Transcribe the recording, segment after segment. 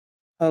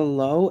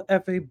Hello,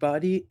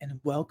 everybody, and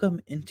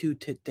welcome into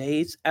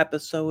today's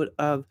episode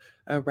of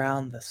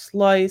Around the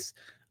Slice.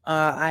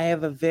 I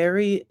have a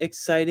very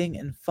exciting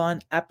and fun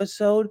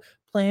episode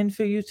planned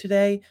for you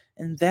today,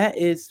 and that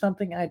is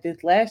something I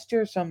did last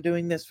year. So I'm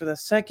doing this for the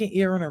second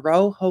year in a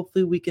row.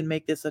 Hopefully, we can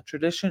make this a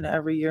tradition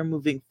every year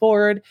moving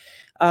forward.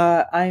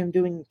 I am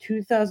doing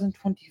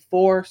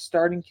 2024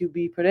 starting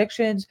QB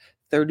predictions,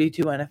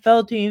 32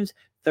 NFL teams,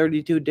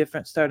 32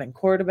 different starting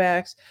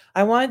quarterbacks.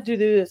 I wanted to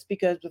do this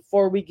because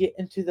before we get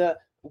into the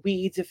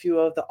weeds, if you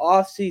will, of the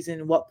off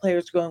season, what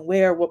players are going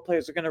where, what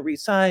players are going to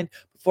resign,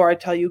 before I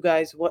tell you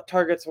guys what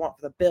targets I want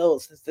for the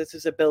Bills, since this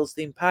is a Bills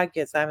themed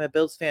podcast, I'm a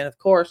Bills fan, of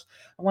course.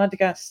 I wanted to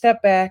kind of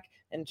step back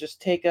and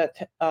just take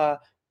a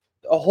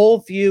whole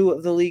view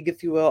of the league,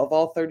 if you will, of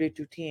all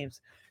 32 teams.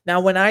 Now,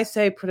 when I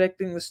say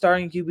predicting the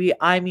starting QB,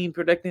 I mean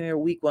predicting their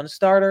week one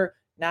starter,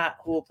 not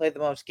who will play the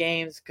most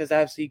games, because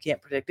obviously you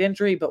can't predict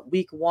injury, but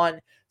week one.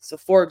 So,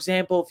 for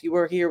example, if you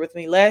were here with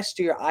me last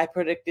year, I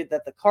predicted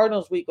that the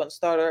Cardinals' week one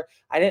starter,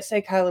 I didn't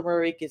say Kyler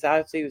Murray because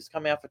obviously he was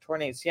coming off a torn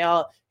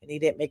ACL and he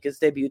didn't make his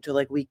debut till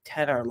like week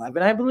 10 or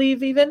 11, I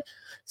believe, even.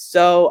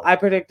 So, I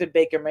predicted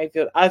Baker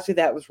Mayfield. Obviously,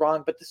 that was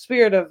wrong, but the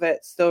spirit of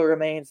it still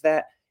remains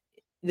that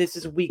this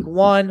is week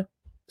one.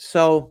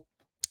 So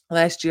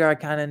last year I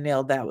kind of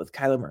nailed that with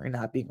Kyler Murray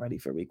not being ready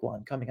for week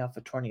one, coming off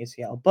a torn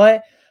ACL.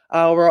 But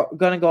we're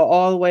going to go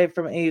all the way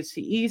from AFC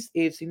East,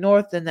 AFC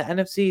North, then the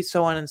NFC,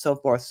 so on and so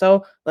forth.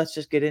 So let's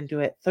just get into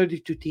it.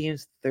 32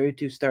 teams,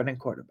 32 starting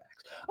quarterbacks.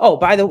 Oh,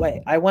 by the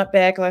way, I went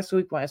back last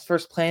week when I was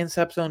first playing this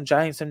episode and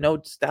jotting some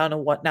notes down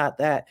and whatnot.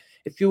 That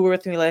if you were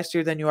with me last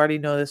year, then you already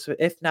know this.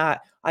 If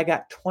not, I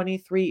got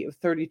 23 of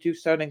 32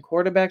 starting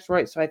quarterbacks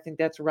right. So I think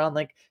that's around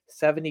like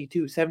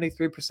 72,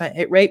 73%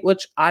 hit rate,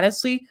 which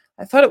honestly,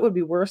 I thought it would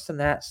be worse than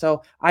that.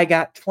 So I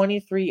got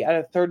 23 out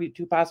of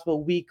 32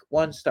 possible week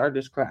one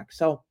starters correct.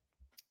 So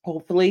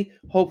hopefully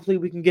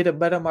we can get a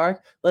better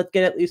mark. Let's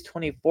get at least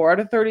 24 out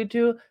of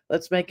 32.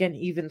 Let's make an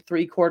even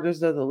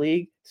 3/4 of the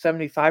league,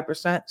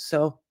 75%.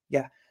 So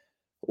yeah,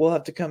 we'll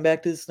have to come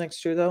back to this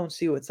next year though and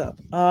see what's up.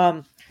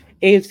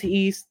 AFC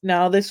East.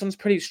 Now this one's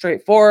pretty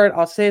straightforward.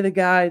 I'll say the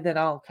guy, then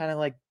I'll kind of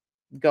like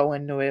go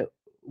into it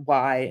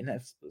why, and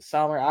if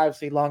some are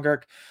obviously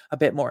longer, a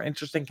bit more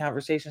interesting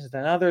conversations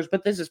than others,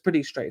 but this is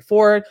pretty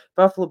straightforward.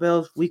 Buffalo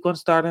Bills week one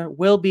starter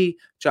will be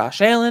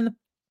Josh Allen.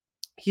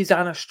 He's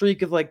on a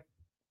streak of like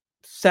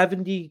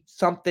 70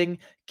 something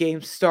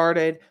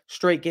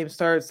straight games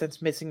started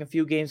since missing a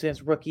few games in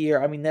his rookie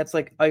year. I mean, that's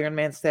like Iron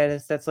Man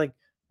status. That's like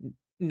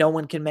no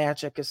one can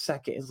match it because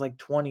second is like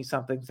 20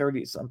 something,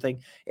 30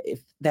 something,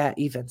 if that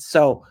even.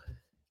 So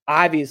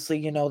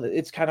obviously,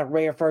 it's kind of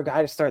rare for a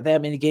guy to start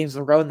that many games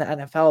in a row in the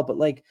NFL. But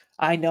like,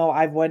 I know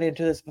I've went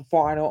into this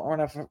before. I don't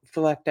want to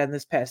reflect on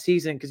this past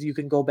season because you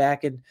can go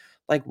back and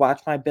like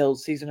watch my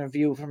Bills season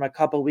review from a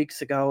couple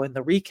weeks ago in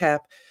the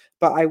recap.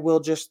 But I will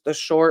just the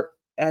short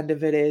end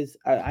of it is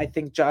I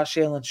think Josh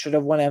Allen should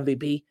have won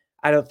MVP.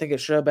 I don't think it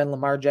should have been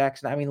Lamar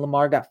Jackson. I mean,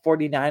 Lamar got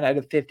 49 out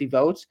of 50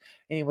 votes,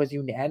 and he was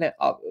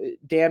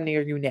damn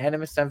near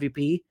unanimous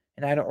MVP.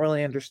 And I don't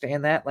really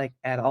understand that like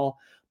at all.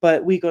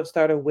 But week one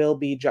starter will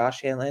be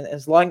Josh Allen.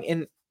 As long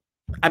and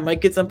I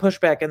might get some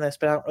pushback in this,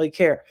 but I don't really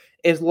care.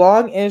 As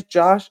long as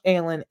Josh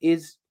Allen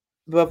is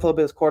the Buffalo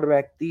Bills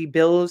quarterback, the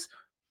Bills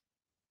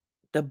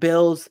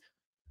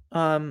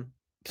um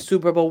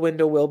Super Bowl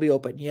window will be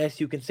open. Yes,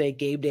 you can say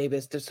Gabe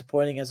Davis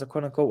disappointing as a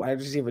quote unquote wide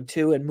receiver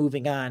two and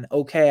moving on.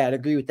 Okay, I'd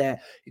agree with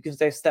that. You can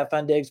say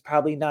Stephon Diggs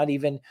probably not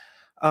even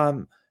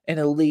an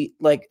elite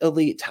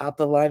top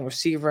of the line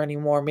receiver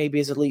anymore. Maybe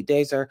his elite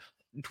days are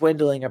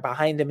dwindling or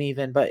behind him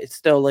even, but it's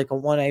still like a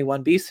 1A,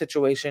 1B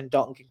situation.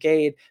 Dalton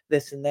Kincaid,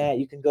 this and that.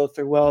 You can go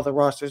through, well, the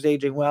roster's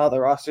aging well, the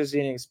roster's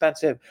getting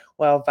expensive.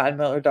 Well, Von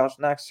Miller,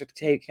 Dawson Knox are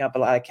taking up a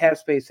lot of cap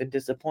space and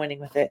disappointing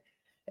with it.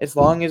 As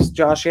long as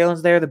Josh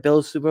Allen's there, the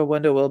Bills Super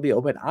window will be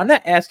open. I'm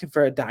not asking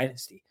for a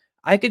dynasty.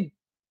 I could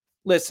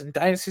listen,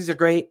 dynasties are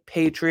great.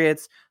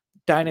 Patriots,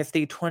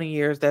 dynasty, 20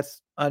 years,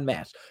 that's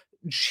unmatched.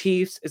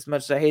 Chiefs, as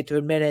much as I hate to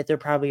admit it, they're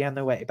probably on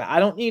their way. But I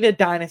don't need a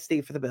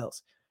dynasty for the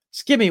Bills.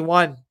 Just give me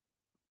one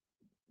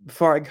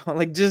before I go.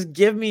 Like, just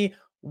give me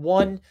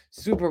one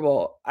Super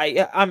Bowl.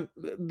 I'm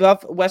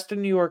buff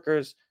Western New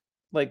Yorkers,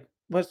 like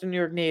Western New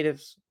York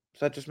natives,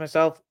 such as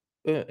myself,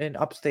 in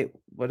upstate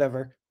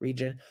whatever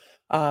region.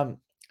 Um,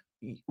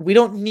 we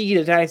don't need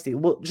a dynasty.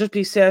 We'll just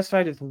be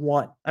satisfied with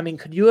one. I mean,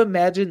 could you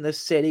imagine the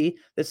city?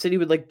 The city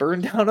would like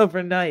burn down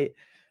overnight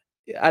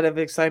out of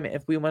excitement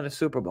if we won a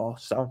Super Bowl.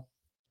 So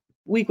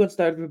week one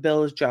starter for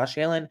Bill is Josh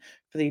Allen.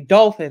 For the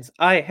Dolphins,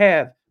 I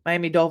have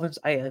Miami Dolphins.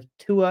 I have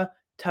Tua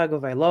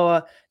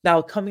Tagovailoa.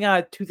 Now, coming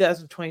out of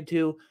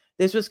 2022,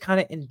 this was kind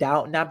of in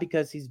doubt, not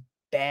because he's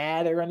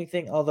bad or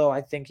anything, although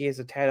I think he is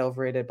a tad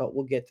overrated, but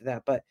we'll get to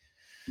that. But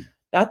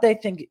not that I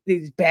think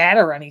he's bad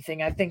or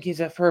anything. I think he's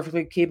a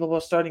perfectly capable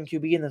starting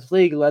QB in this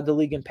league, led the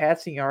league in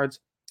passing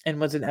yards, and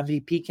was an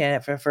MVP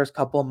candidate for the first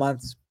couple of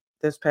months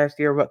this past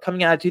year. But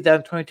coming out of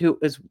 2022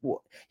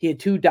 he had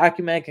 2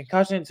 documented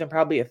concussions and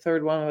probably a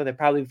third one where they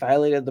probably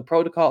violated the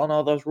protocol and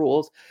all those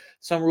rules.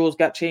 Some rules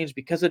got changed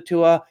because of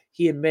Tua.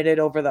 He admitted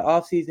over the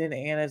offseason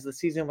and as the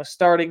season was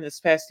starting this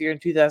past year in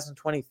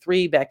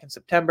 2023, back in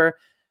September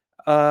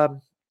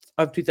of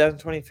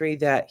 2023,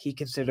 that he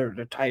considered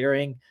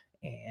retiring,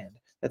 and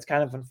that's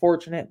kind of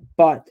unfortunate.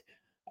 But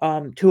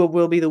Tua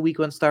will be the week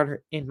 1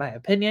 starter in my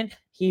opinion.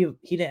 He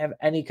didn't have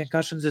any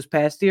concussions this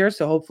past year,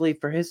 so hopefully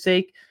for his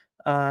sake,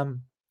 I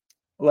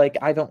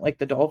don't like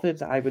the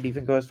Dolphins. I would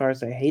even go as far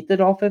as I hate the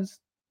Dolphins,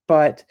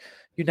 but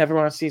you never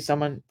want to see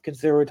someone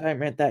consider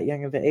retirement that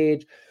young of an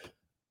age.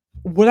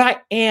 What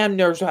I am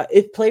nervous about,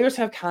 if players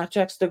have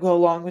contracts to go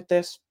along with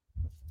this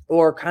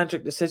or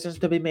contract decisions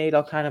to be made,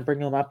 I'll kind of bring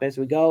them up as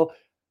we go.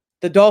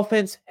 The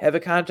Dolphins have a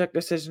contract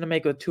decision to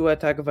make with Tua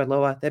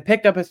Tagovailoa. They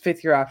picked up his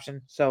 5th-year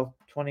option, so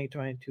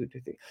 2022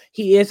 to 3.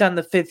 He is on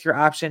the 5th-year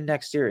option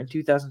next year in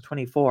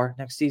 2024,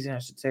 next season, I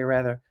should say,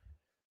 rather.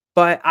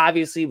 But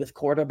obviously with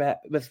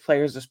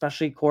players,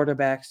 especially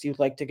quarterbacks, you'd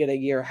like to get a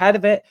year ahead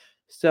of it.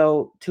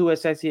 So Tua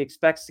says he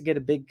expects to get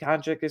a big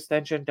contract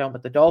extension done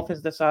with the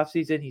Dolphins this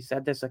offseason. He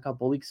said this a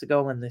couple weeks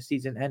ago when the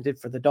season ended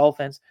for the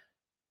Dolphins.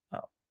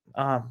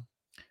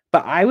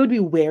 But I would be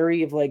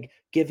wary of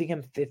giving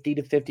him 50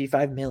 to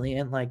 55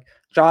 million. Like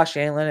Josh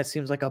Allen, it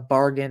seems like a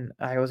bargain.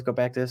 I always go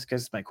back to this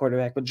because it's my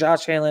quarterback, but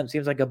Josh Allen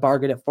seems like a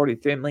bargain at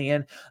 43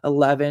 million,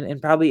 11,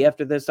 and probably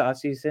after this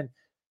offseason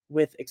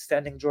with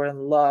extending Jordan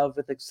Love,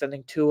 with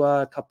extending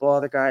Tua, a couple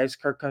other guys,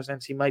 Kirk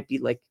Cousins, he might be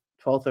 12th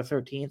or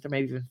 13th or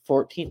maybe even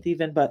 14th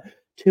even. But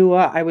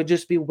Tua, I would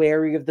just be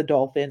wary of the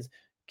Dolphins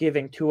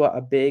giving Tua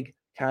a big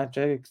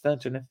contract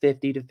extension of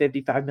 50 to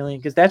 55 million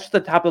because that's what the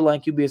top of the line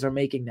QBs are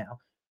making now.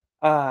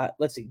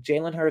 Let's see.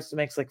 Jalen Hurts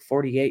makes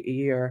 48 a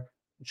year.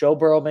 Joe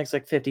Burrow makes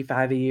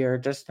 55 a year.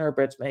 Justin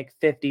Herbert's make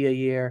 50 a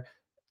year.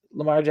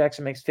 Lamar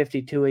Jackson makes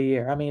 52 a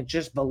year. I mean, it's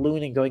just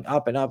ballooning, going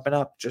up and up and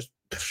up, just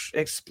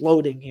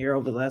exploding here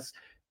over this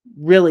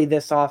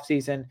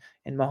offseason.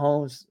 And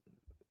Mahomes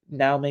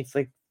now makes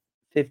 50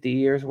 a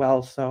year as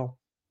well. So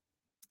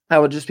I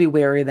would just be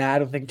wary of that. I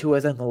don't think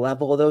Tua's on the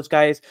level of those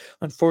guys.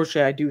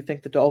 Unfortunately, I do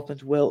think the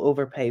Dolphins will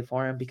overpay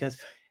for him because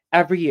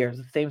every year it's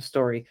the same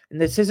story.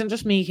 And this isn't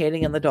just me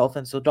hating on the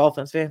Dolphins, so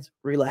Dolphins fans,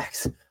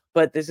 relax.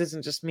 But this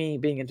isn't just me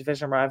being a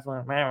division rival.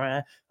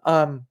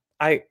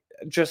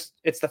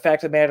 It's the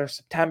fact of the matter.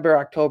 September,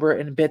 October,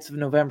 and bits of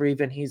November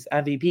even, he's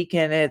MVP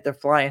candidate. They're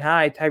flying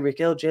high. Tyreek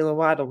Hill, Jalen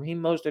Waddle,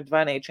 Raheem Mostert,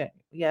 Devon Achane.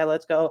 Yeah,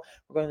 let's go.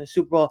 We're going to the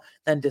Super Bowl.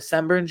 Then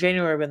December and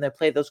January when they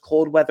play those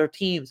cold weather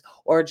teams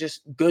or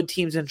just good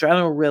teams in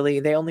general, really.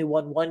 They only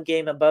won one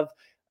game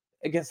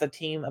against a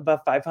team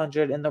above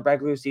 500 in the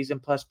regular season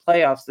plus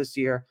playoffs this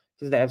year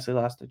because they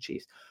absolutely lost to the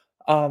Chiefs.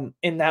 And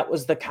that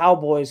was the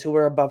Cowboys who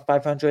were above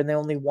 500 and they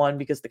only won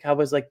because the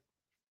Cowboys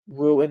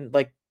ruined,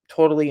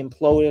 totally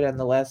imploded on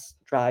the last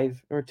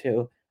drive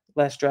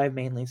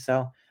mainly.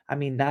 So, I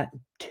mean, not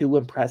too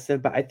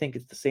impressive, but I think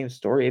it's the same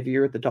story every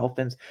year with the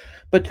Dolphins.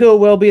 But Tua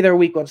will be their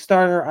week 1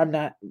 starter. I'm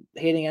not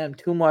hating on him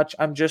too much.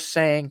 I'm just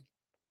saying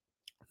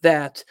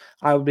that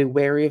I would be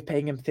wary of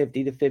paying him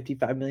 50 to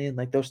 55 million,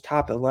 like those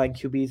top of the line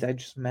QBs I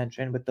just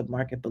mentioned with the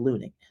market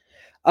ballooning.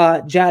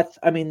 Jets,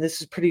 I mean, this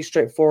is pretty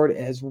straightforward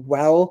as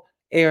well.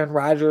 Aaron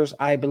Rodgers,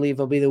 I believe,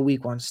 will be the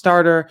week 1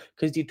 starter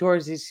because he tore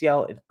his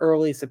ACL in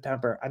early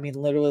September. I mean,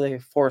 literally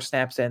 4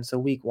 snaps in, so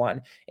week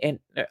 1. And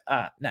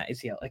not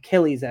ACL,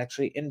 Achilles,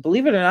 actually. And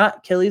believe it or not,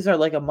 Achilles are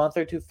a month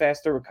or 2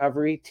 faster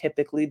recovery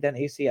typically than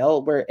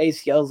ACL, where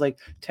ACL is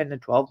 10 to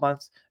 12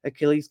 months.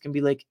 Achilles can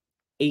be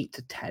 8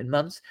 to 10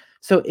 months.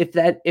 So if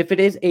it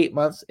is 8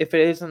 months, if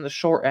it is on the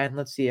short end,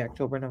 let's see,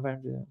 October,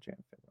 November,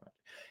 January,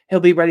 he'll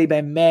be ready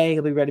by May.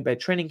 He'll be ready by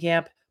training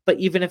camp. But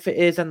even if it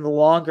is on the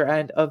longer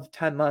end of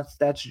 10 months,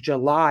 that's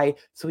July.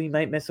 So he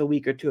might miss a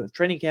week or 2 of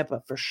training camp,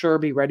 but for sure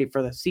be ready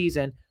for the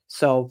season.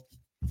 So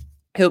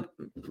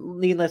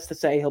needless to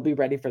say, he'll be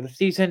ready for the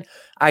season.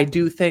 I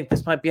do think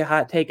this might be a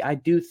hot take. I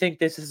do think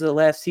this is the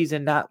last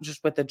season, not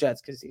just with the Jets,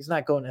 because he's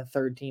not going to a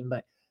third team,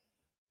 but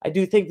I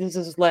do think this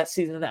is his last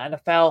season in the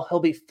NFL. He'll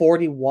be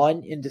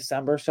 41 in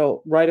December.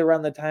 So right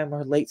around the time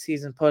where late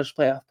season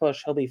playoff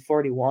push, he'll be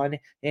 41.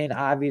 And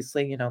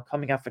obviously,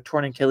 coming off a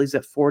torn Achilles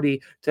at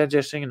 40,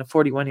 transitioning into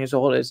 41 years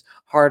old is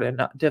hard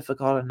and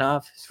difficult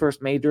enough. His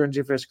first major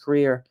injury for his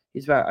career.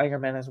 He's about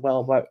Iron Man as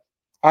well, but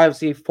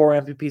obviously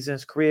 4 MVPs in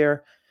his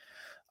career.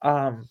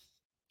 But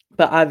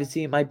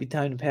obviously it might be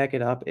time to pack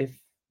it up if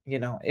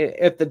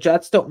the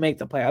Jets don't make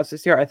the playoffs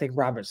this year. I think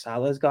Robert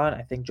Saleh is gone.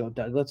 I think Joe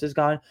Douglas is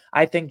gone.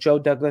 I think Joe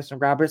Douglas and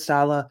Robert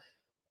Saleh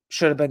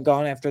should have been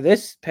gone after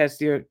this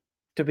past year,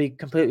 to be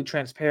completely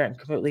transparent and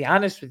completely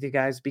honest with you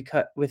guys,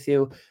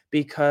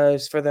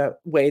 because for the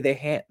way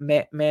they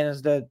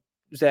managed the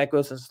Zach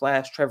Wilson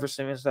 / Trevor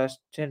Simmons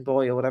 / Tim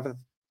Boyle, whatever the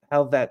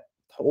hell that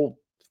whole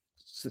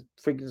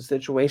freaking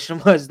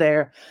situation was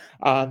there.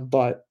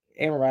 But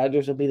Aaron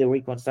Rodgers will be the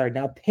week 1 starter.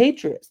 Now,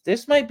 Patriots,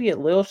 this might be a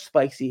little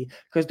spicy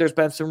because there's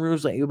been some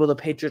rumors lately. Will the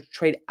Patriots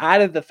trade out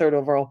of the 3rd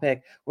overall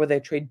pick? Will they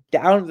trade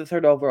down to the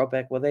 3rd overall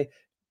pick? Will they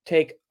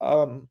take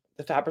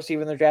the top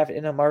receiver in the draft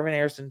in a Marvin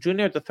Harrison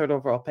Jr., the 3rd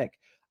overall pick.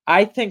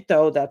 I think,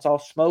 though, that's all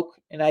smoke,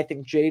 and I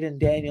think Jayden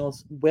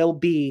Daniels will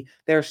be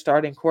their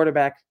starting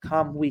quarterback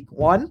come week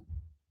 1.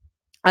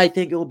 I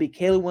think it will be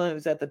Caleb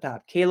Williams at the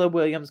top. Caleb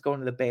Williams going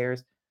to the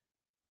Bears,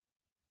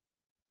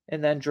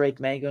 and then Drake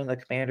May going to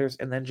the Commanders,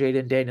 and then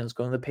Jayden Daniels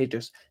going to the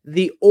Patriots.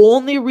 The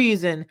only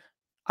reason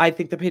I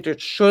think the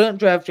Patriots shouldn't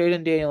draft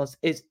Jayden Daniels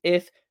is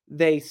if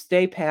they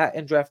stay pat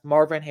and draft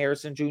Marvin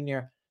Harrison Jr.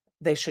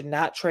 They should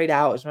not trade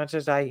out. As much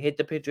as I hate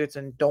the Patriots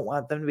and don't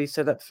want them to be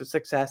set up for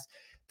success,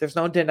 there's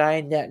no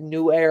denying that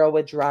new era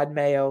with Gerard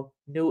Mayo,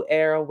 new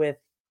era with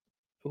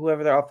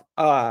whoever they're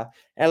off,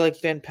 Alex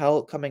Van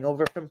Pelt coming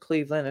over from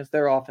Cleveland as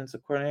their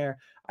offensive coordinator.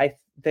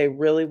 They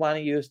really want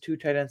to use 2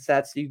 tight end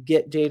sets. So you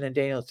get Jayden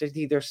Daniels to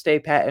either stay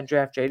pat and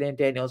draft Jayden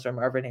Daniels or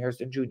Marvin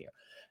Harrison Jr.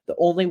 The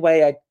only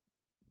way I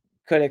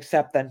could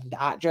accept them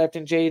not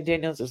drafting Jayden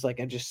Daniels is, like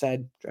I just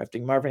said,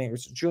 drafting Marvin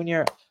Harrison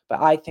Jr.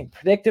 But I think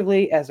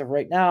predictively, as of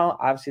right now,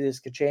 obviously this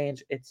could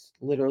change. It's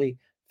literally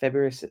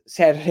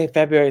Saturday,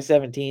 February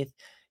 17th,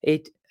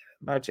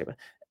 March,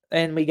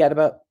 and we got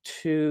about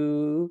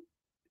a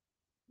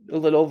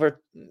little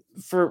over,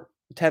 for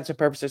intents and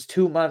purposes,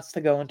 2 months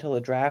to go until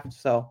the draft.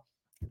 So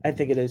I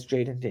think it is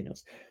Jayden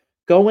Daniels.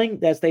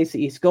 That's the AFC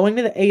East. Going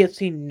to the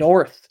AFC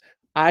North,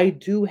 I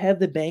do have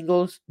the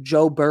Bengals,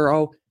 Joe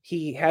Burrow.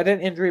 He had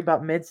an injury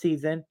about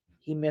midseason.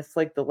 He missed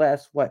like the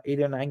last, 8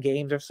 or 9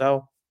 games or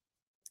so.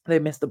 They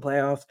missed the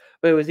playoffs,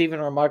 but it was even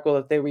remarkable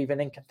that they were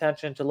even in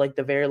contention to like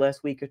the very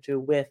last week or 2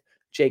 with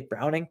Jake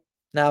Browning.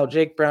 Now,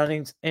 Jake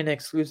Browning's an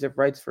exclusive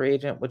rights free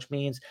agent, which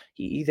means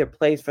he either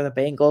plays for the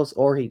Bengals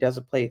or he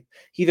doesn't play.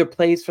 He either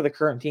plays for the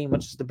current team,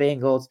 which is the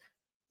Bengals,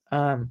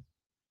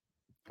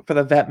 for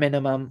the vet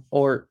minimum,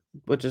 or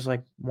which is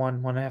like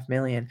 1.5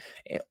 million,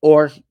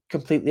 or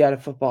completely out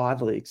of football out of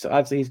the league. So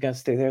obviously he's going to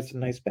stay there. It's a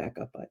nice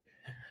backup, but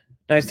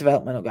nice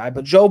developmental guy.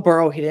 But Joe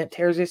Burrow, he didn't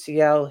tear his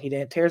ACL, he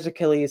didn't tear his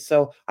Achilles.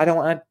 So I don't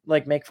want to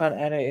like make fun of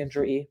any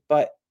injury,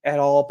 but at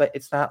all. But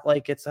it's not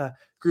like it's a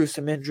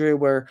gruesome injury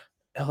where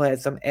he'll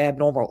have some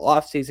abnormal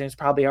offseason. He's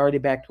probably already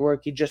back to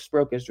work. He just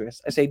broke his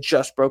wrist. I say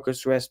just broke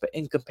his wrist, but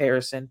in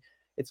comparison,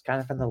 it's kind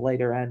of on the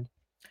later end.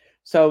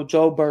 So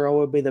Joe Burrow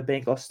would be the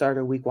Bengals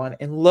starter week 1.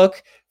 And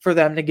look for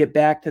them to get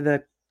back to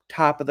the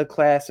top of the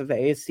class of the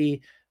AFC.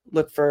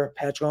 Look for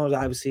Patrick Mahomes,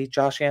 obviously,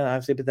 Josh Allen,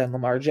 obviously, but then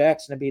Lamar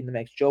Jackson to be in the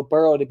mix, Joe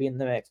Burrow to be in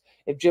the mix.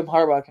 If Jim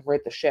Harbaugh can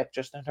right the ship,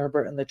 Justin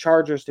Herbert and the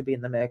Chargers to be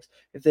in the mix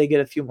if they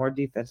get a few more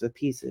defensive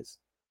pieces.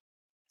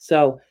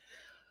 So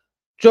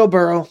Joe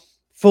Burrow,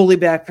 fully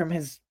back from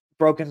his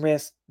broken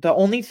wrist. The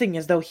only thing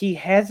is, though, he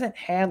hasn't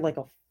had like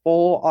a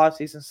full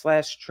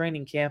offseason /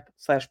 training camp /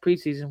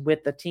 preseason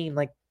with the team.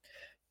 Like,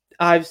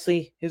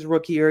 obviously, his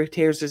rookie year, he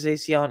tears his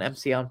ACL and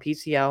MCL and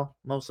PCL,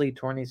 mostly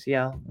torn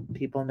ACL.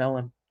 People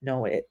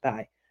know it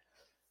by.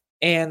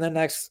 And the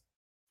next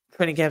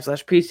training camp /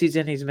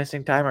 preseason, he's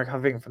missing time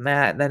recovering from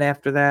that. And then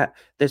after that,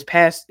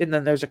 and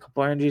then there's a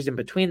couple of injuries in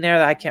between there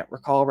that I can't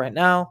recall right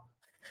now.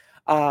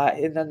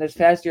 And then this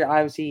past year,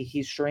 obviously,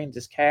 he strained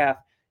his calf,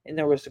 and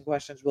there were some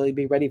questions, will he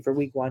be ready for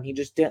week 1? He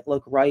just didn't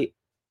look right.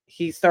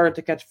 He started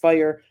to catch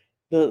fire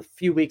the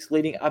few weeks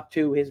leading up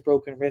to his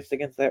broken wrist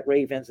against that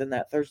Ravens in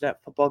that Thursday night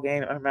football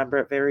game. I remember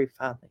it very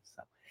fondly.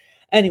 So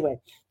anyway,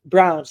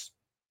 Browns.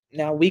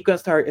 Now, week 1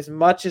 start, as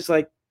much as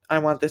like I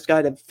want this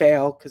guy to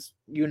fail, because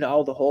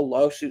the whole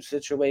lawsuit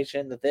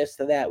situation, the this,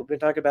 the that, we've been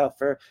talking about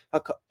for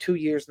 2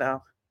 years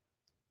now.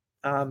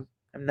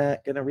 I'm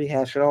not going to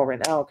rehash it all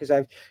right now because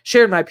I've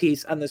shared my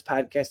piece on this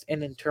podcast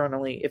and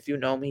internally. If you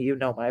know me, you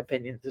know my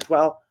opinions as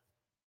well.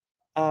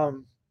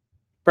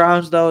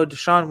 Browns, though,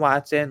 Deshaun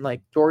Watson,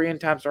 like Dorian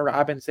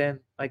Thompson-Robinson,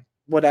 like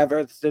whatever,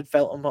 it's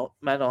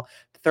developmental,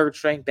 3rd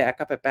string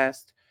backup at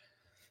best.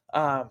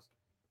 Joe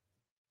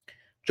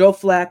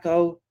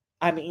Flacco,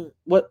 I mean,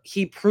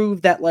 he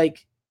proved that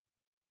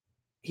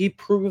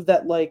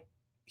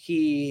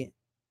he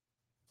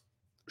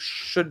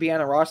should be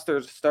on a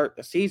roster to start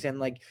the season.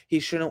 Like, he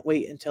shouldn't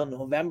wait until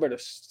November to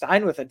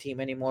sign with a team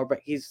anymore, but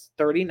he's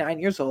 39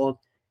 years old.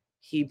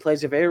 He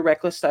plays a very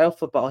reckless style of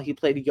football. He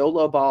played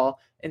YOLO ball.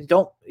 And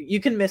you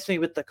can miss me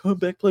with the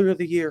comeback player of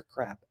the year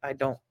crap. I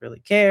don't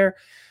really care.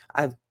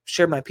 I've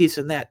shared my piece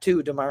in that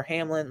too. Damar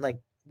Hamlin, like,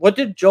 what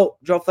did Joe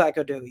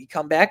Flacco do? He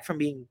come back from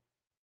being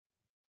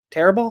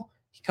terrible?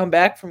 He come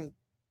back from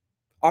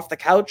off the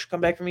couch?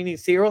 Come back from eating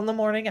cereal in the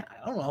morning?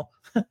 I don't know.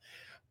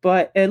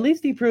 But at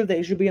least he proved that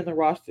he should be on the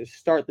roster to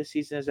start the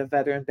season as a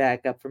veteran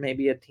backup for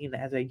maybe a team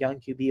that has a young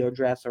QB or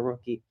drafts a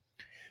rookie.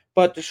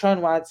 But Deshaun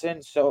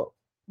Watson,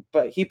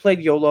 but he played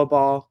YOLO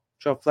ball.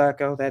 Joe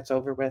Flacco, that's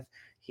over with.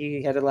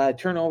 He had a lot of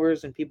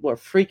turnovers, and people are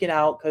freaking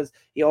out because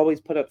he always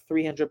put up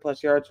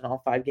 300-plus yards in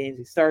all 5 games.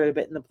 He started a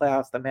bit in the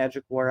playoffs. The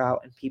magic wore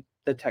out, and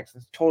the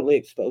Texans totally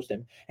exposed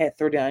him at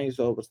 39 years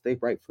old, which they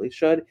rightfully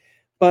should.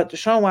 But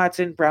Deshaun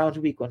Watson, Browns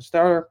week 1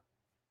 starter.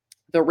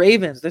 The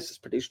Ravens, this is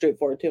pretty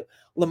straightforward too.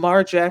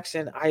 Lamar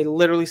Jackson, I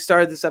literally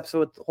started this episode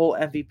with the whole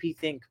MVP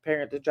thing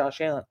comparing it to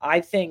Josh Allen. I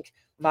think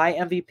my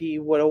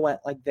MVP would have went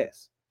like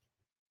this.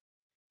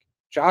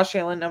 Josh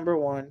Allen, number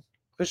 1.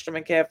 Christian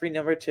McCaffrey,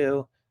 number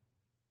 2.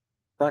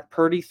 Brock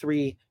Purdy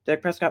 3,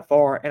 Dak Prescott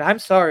 4, and I'm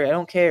sorry, I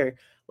don't care.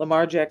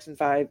 Lamar Jackson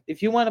 5.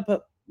 If you want to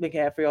put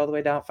McCaffrey all the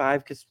way down 5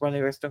 because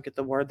running backs don't get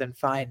the word, then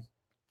fine.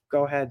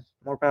 Go ahead.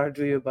 More power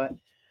to you, but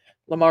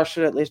Lamar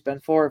should at least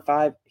been 4 or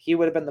 5. He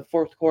would have been the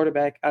fourth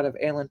quarterback out of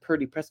Allen,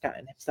 Purdy, Prescott,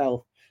 and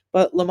himself.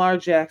 But Lamar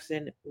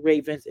Jackson,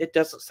 Ravens, it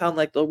doesn't sound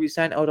like they'll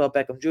resign Odell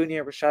Beckham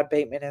Jr. Rashad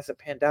Bateman hasn't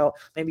panned out.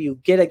 Maybe you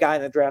get a guy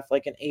in the draft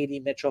like an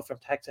A.D. Mitchell from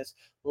Texas,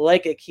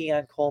 like a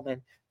Keon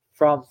Coleman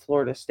from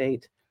Florida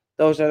State.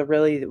 Those are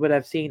really what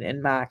I've seen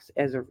in mocks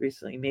as of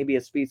recently. Maybe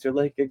a speedster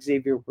like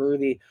Xavier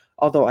Worthy,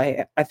 although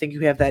I think you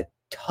have that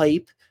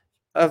type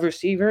of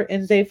receiver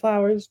in Zay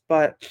Flowers,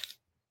 but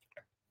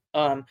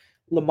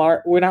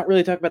Lamar, we're not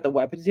really talking about the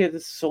weapons here.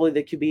 This is solely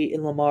the QB,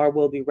 and Lamar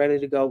will be ready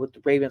to go with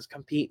the Ravens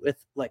compete with,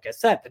 like I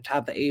said, the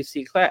top of the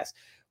AFC class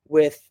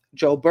with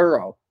Joe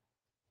Burrow.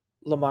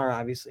 Lamar,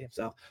 obviously,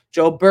 himself.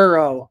 Joe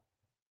Burrow,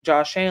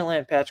 Josh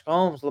Allen, Patrick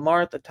Mahomes,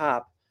 Lamar at the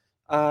top.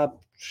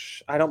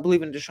 I don't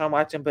believe in Deshaun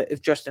Watson, but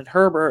if Justin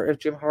Herbert, if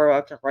Jim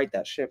Harbaugh can right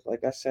that ship,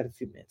 like I said a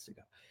few minutes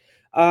ago.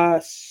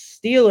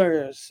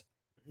 Steelers.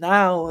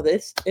 Now,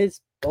 this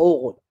is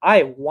bold.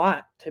 I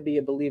want to be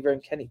a believer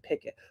in Kenny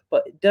Pickett,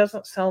 but it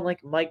doesn't sound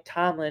like Mike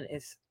Tomlin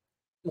is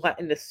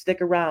wanting to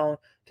stick around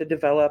to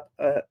develop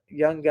a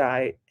young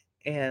guy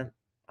and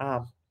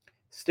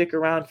stick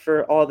around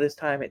for all this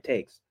time it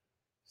takes.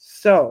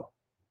 So,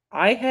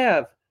 I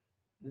have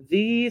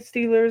the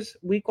Steelers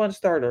week 1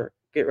 starter,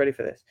 get ready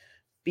for this,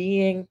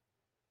 being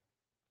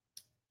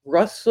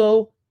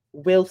Russell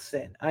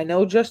Wilson. I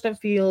know Justin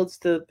Fields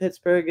to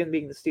Pittsburgh and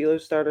being the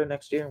Steelers starter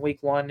next year in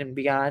week 1 and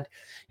beyond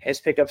has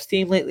picked up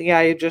steam lately.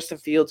 I have Justin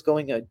Fields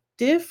going a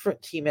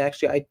different team,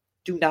 actually. I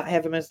do not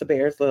have him as the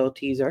Bears, little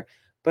teaser,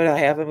 but I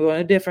have him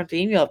going a different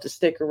team. You'll have to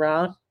stick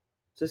around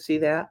to see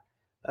that.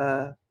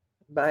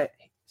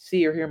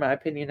 See or hear my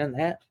opinion on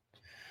that.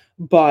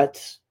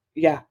 But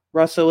yeah,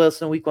 Russell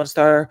Wilson, week 1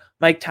 starter.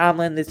 Mike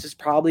Tomlin, this is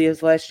probably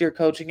his last year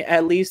coaching,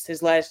 at least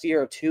his last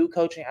year or 2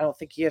 coaching. I don't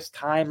think he has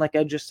time, like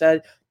I just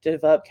said, to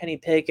develop Kenny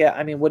Pickett.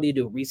 I mean, what do you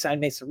do? Resign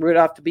Mason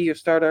Rudolph to be your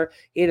starter?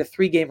 He had a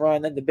 3-game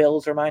run, then the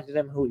Bills reminded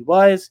him who he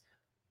was.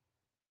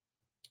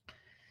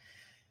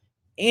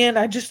 And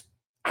I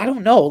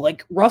don't know.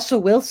 Like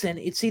Russell Wilson,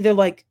 it's either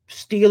like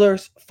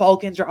Steelers,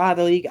 Falcons, or out of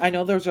the league. I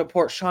know there's a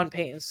report Sean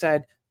Payton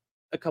said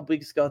a couple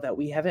weeks ago that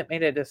we haven't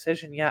made a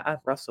decision yet on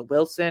Russell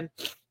Wilson.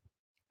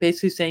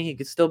 Basically saying he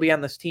could still be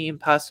on this team,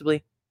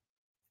 possibly.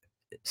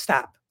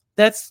 Stop.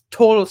 That's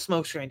total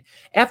smokescreen.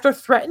 After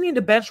threatening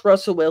to bench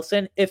Russell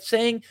Wilson,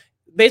 basically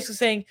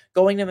saying,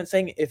 going to him and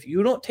saying, if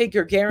you don't take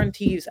your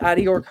guarantees out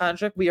of your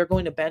contract, we are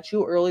going to bench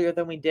you earlier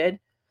than we did.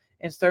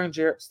 And starting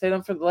Jarrett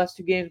Stidham for the last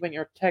 2 games when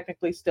you're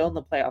technically still in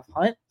the playoff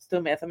hunt,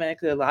 still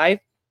mathematically alive.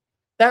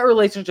 That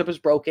relationship is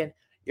broken.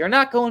 You're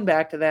not going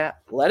back to that.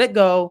 Let it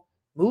go.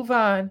 Move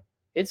on.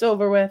 It's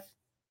over with.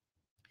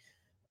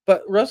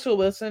 But Russell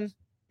Wilson,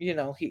 the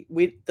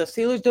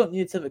Steelers don't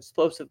need some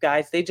explosive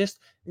guys. They just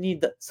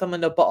need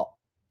someone to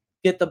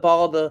get the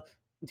ball to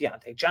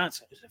Deontay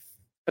Johnson, who's a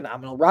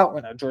phenomenal route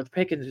runner. George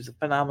Pickens is a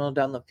phenomenal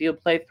down the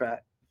field play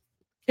threat.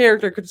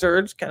 Character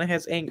concerns, kind of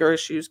has anger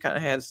issues,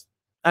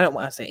 I don't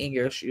want to say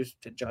anger issues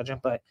to judge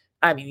him, but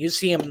I mean, you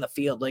see him in the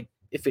field, like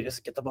if he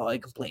doesn't get the ball, he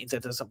complains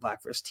that doesn't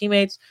block for his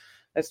teammates.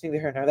 That's neither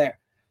here nor there.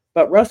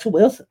 But Russell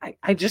Wilson,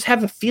 I just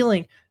have a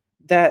feeling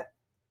that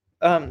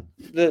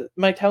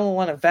Mike Tomlin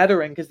want a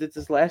veteran because it's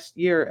his last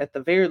year, at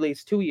the very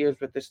least 2 years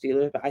with the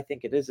Steelers, but I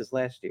think it is his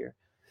last year.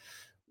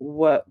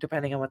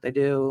 Depending on what they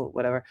do,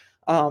 whatever.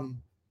 I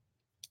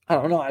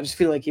don't know. I just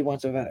feel like he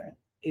wants a veteran.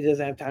 He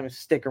doesn't have time to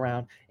stick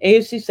around.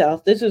 AFC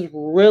South, this is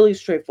really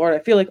straightforward.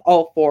 I feel like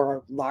all 4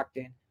 are locked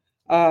in.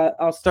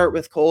 I'll start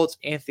with Colts,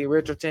 Anthony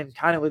Richardson,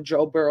 kind of with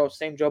Joe Burrow,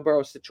 same Joe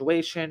Burrow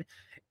situation.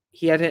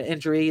 He had an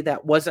injury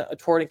that wasn't a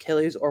torn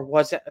Achilles or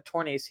wasn't a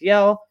torn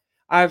ACL.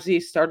 Obviously, he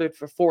started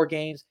for 4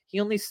 games.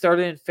 He only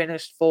started and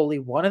finished fully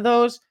 1 of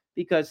those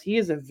because he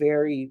is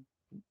to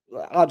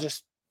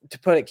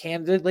put it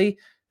candidly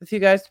with you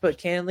guys,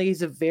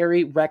 he's a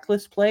very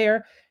reckless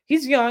player.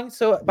 He's young,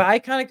 but I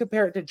kind of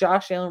compare it to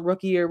Josh Allen.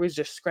 Rookie year was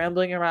just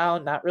scrambling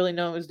around, not really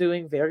knowing what he was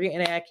doing, very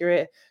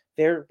inaccurate,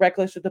 very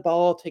reckless with the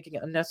ball, taking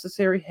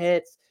unnecessary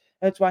hits.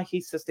 That's why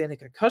he sustained a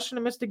concussion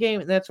and missed a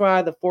game, and that's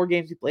why the 4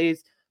 games he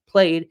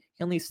played,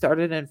 he only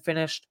started and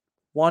finished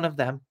 1 of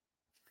them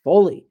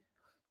fully.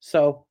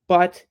 So,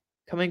 but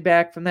coming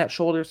back from that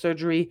shoulder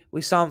surgery,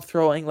 we saw him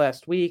throwing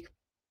last week.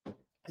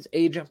 His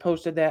agent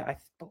posted that. I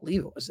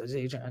believe it was his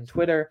agent on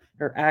Twitter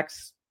or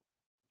X,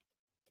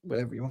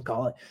 whatever you want to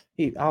call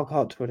it. I'll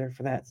call it Twitter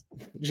for that.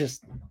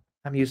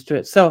 I'm used to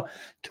it. So,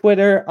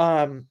 Twitter,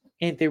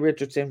 Anthony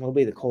Richardson will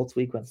be the Colts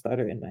week 1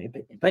 starter, in my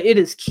opinion. But it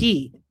is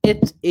key.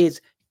 It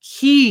is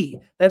key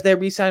that they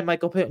re-sign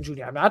Michael Pittman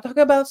Jr. I'm not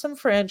talking about some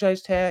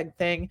franchise tag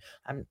thing.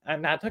 I'm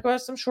not talking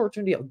about some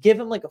short-term deal. Give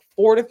him like a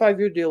 4 to 5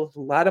 year deal with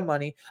a lot of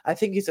money. I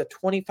think he's a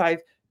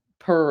 25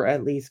 per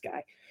at least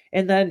guy.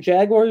 And then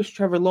Jaguars,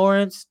 Trevor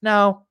Lawrence.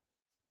 Now,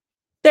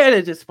 that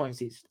is disappointing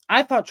season.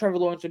 I thought Trevor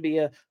Lawrence would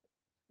be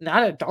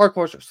not a dark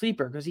horse or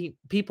sleeper because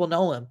people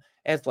know him.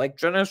 as like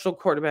generational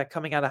quarterback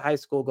coming out of high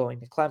school, going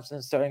to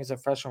Clemson, starting as a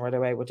freshman right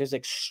away, which is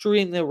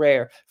extremely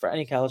rare for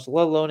any college,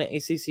 let alone an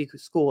ACC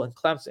school in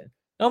Clemson.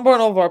 Number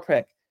 1 overall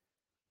pick.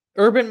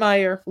 Urban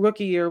Meyer,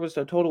 rookie year was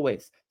a total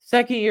waste.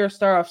 Second year,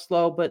 start off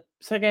slow, but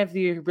second half of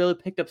the year, he really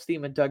picked up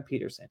steam with Doug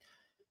Peterson.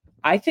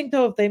 I think,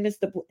 though, if they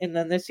missed and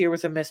then this year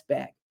was a mixed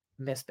bag.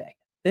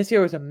 This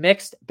year was a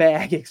mixed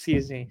bag,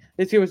 excuse me.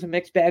 This year was a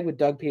mixed bag with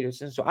Doug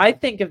Peterson. So I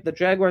think if the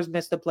Jaguars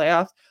missed the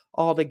playoffs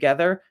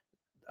altogether,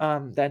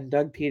 then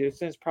Doug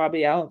Peterson's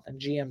probably out, and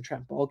GM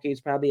Trent Baalke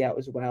is probably out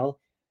as well.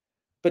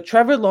 But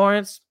Trevor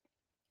Lawrence,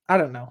 I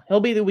don't know. He'll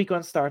be the week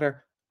 1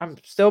 starter. I'm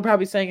still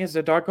probably saying he's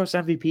a dark horse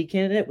MVP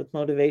candidate with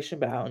motivation,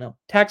 but I don't know.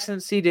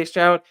 Texans, CJ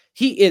Stroud,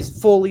 he is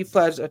fully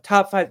fledged a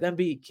top 5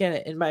 MVP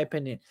candidate, in my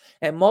opinion.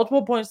 At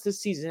multiple points this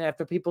season,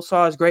 after people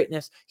saw his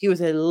greatness, he was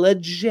a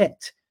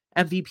legit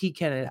MVP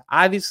candidate.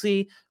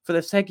 Obviously, for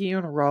the second year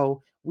in a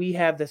row, we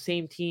have the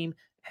same team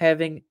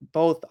having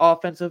both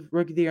offensive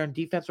rookie of the year and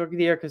defensive rookie of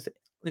the year, because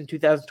in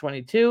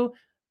 2022,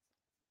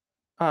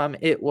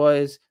 it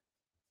was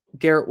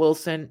Garrett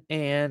Wilson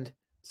and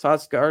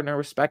Sauce Gardner,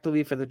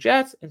 respectively, for the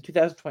Jets. In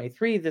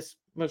 2023, this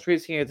most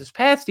recent year, this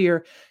past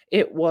year,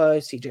 it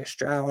was CJ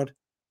Stroud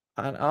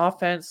on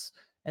offense,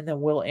 and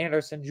then Will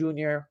Anderson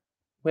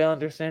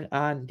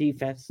on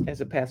defense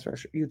as a pass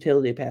rusher,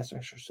 utility pass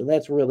rusher. So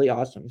that's really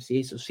awesome to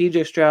see. So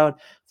CJ Stroud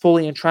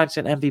fully entrenched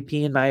in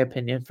MVP, in my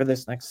opinion, for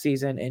this next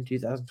season in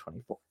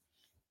 2024.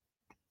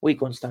 Week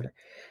 1 starter.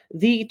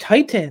 The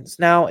Titans.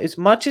 Now, as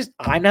much as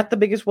I'm not the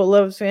biggest Will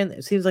Levis fan,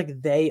 it seems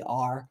like they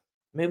are.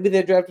 Maybe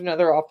they draft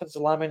another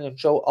offensive lineman and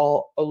Joe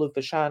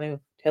Olufashanu,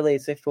 Tele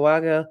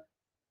Sefuaga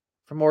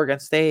from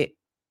Oregon State.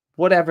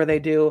 Whatever they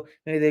do,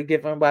 maybe they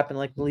give him a weapon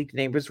like Malik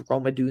Neighbors,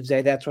 Rome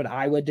Odunze. That's what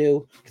I would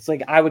do. It's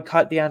like I would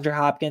cut DeAndre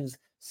Hopkins,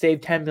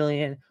 save $10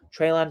 million.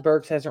 Treylon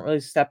Burks hasn't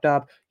really stepped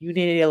up. You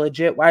need a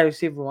legit wide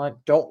receiver 1.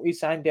 Don't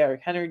re-sign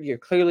Derrick Henry. You're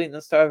clearly in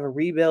the start of a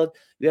rebuild.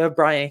 You have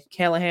Brian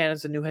Callahan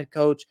as a new head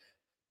coach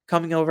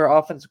coming over,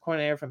 offensive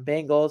coordinator from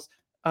Bengals.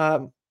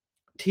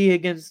 T.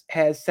 Higgins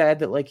has said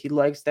that like he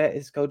likes that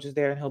his coach is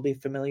there and he'll be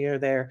familiar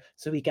there.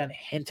 So he kind of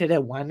hinted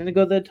at wanting to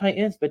go to the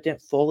Titans, but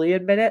didn't fully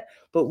admit it.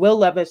 But Will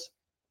Levis,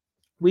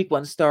 week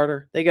 1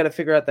 starter. They got to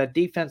figure out that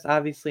defense.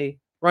 Obviously,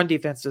 run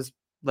defense is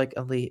like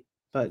elite,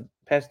 but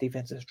pass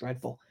defense is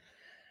dreadful.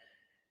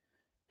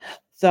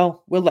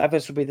 So Will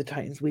Levis will be the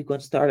Titans' week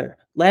 1 starter.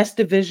 Last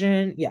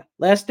division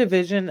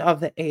of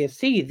the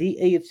AFC, the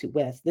AFC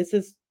West. This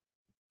is,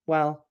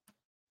 well,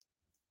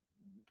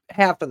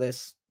 half of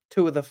this.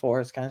 2 of the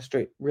 4 is kind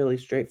of really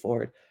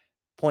straightforward,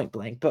 point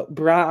blank. But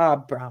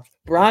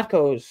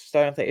Broncos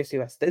starting with the AFC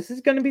West. This is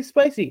going to be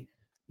spicy.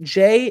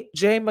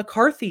 J.J.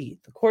 McCarthy,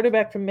 the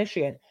quarterback from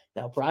Michigan.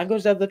 Now,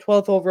 Broncos have the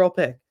 12th overall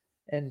pick,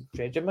 and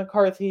J.J.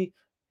 McCarthy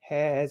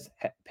has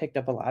picked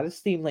up a lot of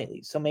steam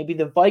lately. So maybe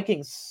the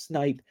Vikings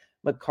snipe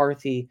the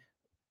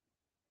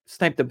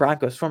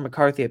Broncos from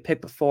McCarthy at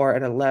pick before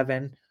at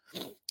 11.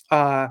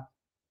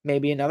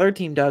 Maybe another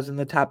team does in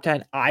the top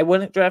 10. I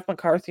wouldn't draft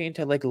McCarthy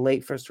until like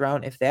late first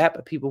round, if that,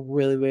 but people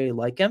really, really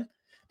like him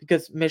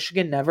because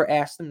Michigan never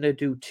asked them to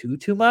do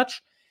too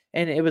much.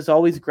 And it was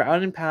always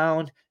ground and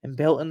pound and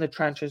built in the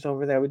trenches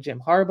over there with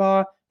Jim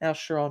Harbaugh. Now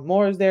Sharon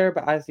Moore is there,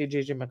 but I see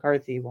JJ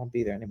McCarthy won't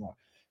be there anymore.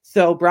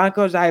 So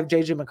Broncos, I have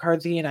JJ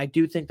McCarthy, and I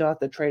do think they'll have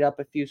to trade up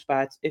a few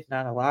spots, if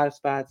not a lot of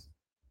spots.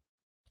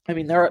 I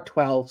mean, they're at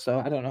 12, so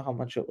I don't know how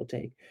much it will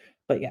take.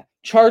 But yeah,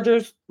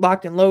 Chargers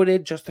locked and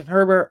loaded. Justin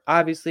Herbert,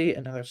 obviously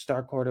another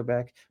star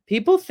quarterback.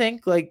 People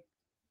think like,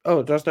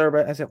 oh, Justin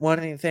Herbert hasn't won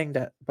anything,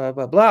 that blah,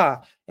 blah,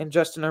 blah. And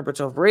Justin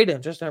Herbert's overrated.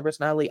 And Justin Herbert's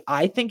not elite.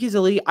 I think he's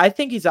elite. I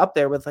think he's up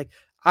there with like,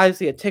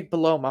 obviously a tick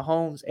below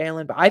Mahomes,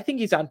 Allen, but I think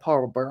he's on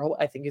par with Burrow.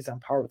 I think he's on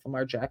par with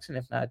Lamar Jackson,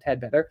 if not a tad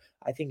better.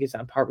 I think he's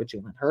on par with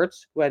Jalen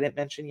Hurts, who I didn't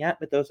mention yet,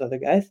 with those other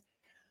guys.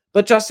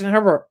 But Justin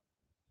Herbert,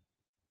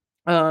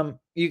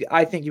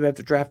 I think you have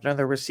to draft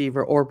another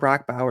receiver or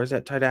Brock Bowers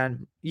at tight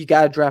end. You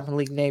got to draft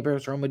Malik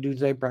Neighbors, Rome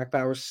Odunze, Brock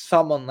Bowers,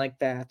 someone like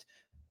that.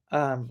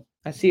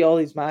 I see all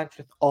these mocks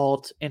with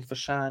Alt and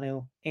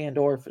Fashanu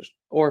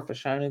or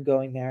Fashanu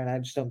going there, and I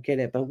just don't get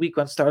it. But week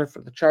 1 starter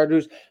for the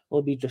Chargers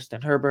will be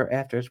Justin Herbert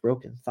after his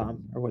broken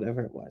thumb or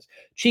whatever it was.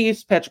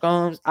 Chiefs, Patrick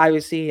Mahomes,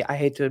 obviously, I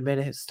hate to admit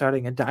it, he's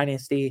starting a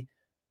dynasty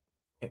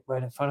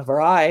right in front of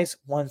our eyes.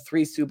 Won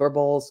 3 Super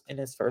Bowls in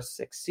his first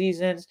 6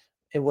 seasons.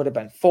 It would have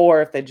been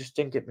 4 if they just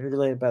didn't get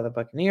mutilated by the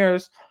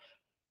Buccaneers.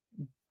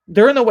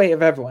 They're in the way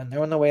of everyone.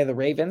 They're in the way of the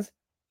Ravens.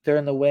 They're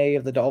in the way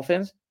of the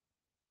Dolphins.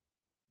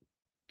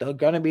 They're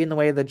going to be in the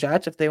way of the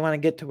Jets if they want to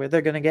get to where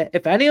they're going to get.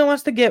 If anyone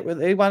wants to get where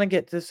they want to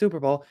get to the Super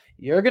Bowl,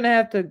 you're going to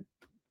have to,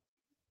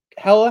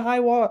 hell or high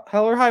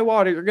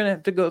water, you're going to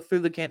have to go through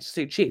the Kansas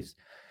City Chiefs.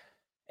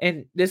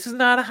 And this is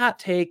not a hot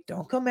take.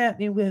 Don't come at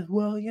me with,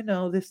 well,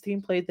 this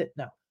team played that.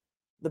 No.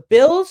 The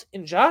Bills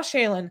and Josh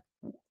Allen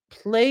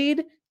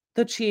played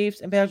the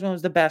Chiefs, and Patrick Mahomes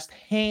was the best,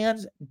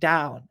 hands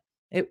down.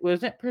 It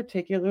wasn't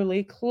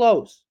particularly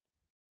close.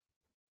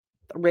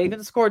 The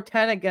Ravens scored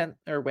 10 again,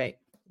 or wait,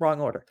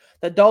 wrong order.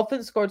 The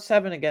Dolphins scored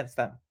 7 against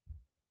them.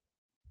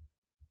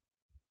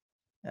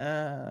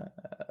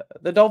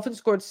 The Dolphins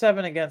scored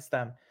 7 against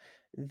them.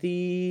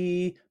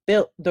 The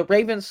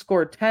Ravens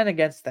scored 10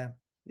 against them.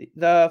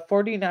 The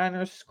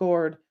 49ers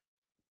scored,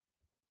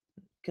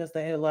 because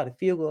they had a lot of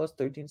field goals,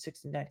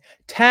 13-69,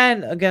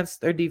 10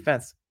 against their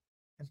defense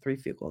and 3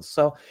 field goals.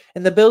 So,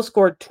 and the Bills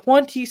scored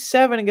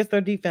 27 against their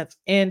defense.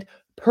 And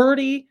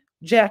Purdy,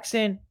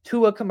 Jackson,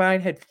 Tua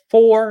combined had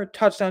 4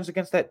 touchdowns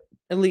against that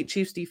elite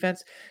Chiefs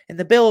defense. And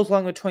the Bills,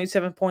 along with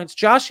 27 points,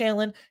 Josh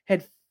Allen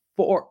had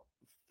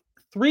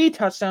 3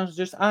 touchdowns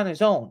just on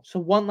his own. So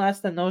 1 less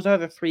than those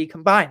other 3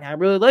 combined. I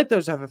really like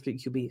those other 3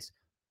 QBs,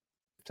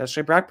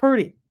 especially Brock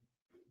Purdy.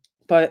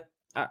 But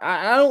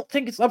I don't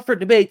think it's up for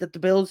debate that the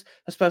Bills,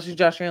 especially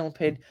Josh Allen,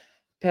 paid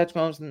Patrick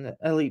Mahomes and the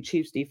elite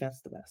Chiefs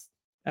defense the best.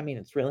 I mean,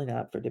 it's really not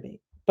up for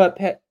debate. But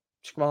Patrick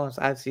Mahomes,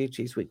 I see a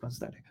Chiefs week 1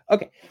 starter.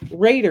 Okay,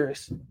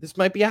 Raiders. This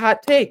might be a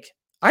hot take.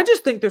 I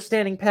just think they're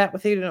standing pat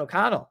with Aiden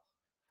O'Connell.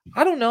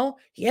 I don't know.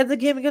 He had the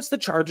game against the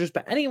Chargers,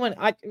 but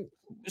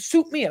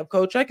suit me up,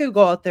 coach. I could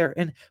go out there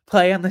and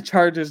play on the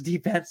Chargers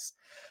defense.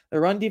 The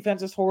run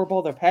defense is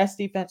horrible. Their pass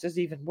defense is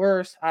even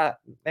worse.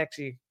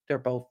 Actually, they're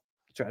both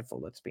dreadful,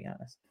 let's be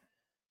honest.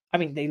 I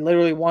mean, they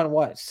literally won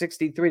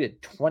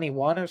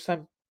 63-21 or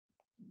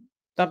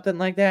something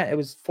like that. It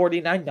was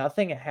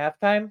 49-0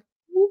 at halftime.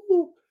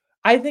 Woo-hoo.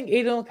 I think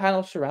Aiden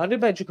O'Connell, surrounded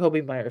by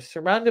Jacoby Myers,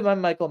 surrounded by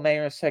Michael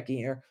Mayer's second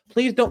year.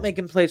 Please don't make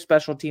him play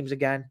special teams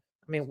again.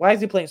 I mean, why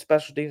is he playing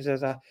special teams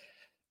as a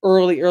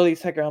early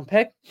second round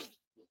pick?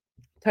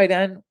 Tight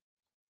end,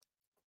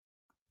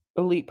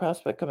 elite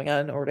prospect coming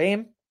out of Notre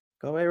Dame.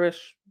 Go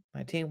Irish,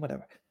 my team,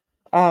 whatever.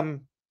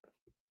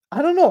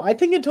 I don't know. I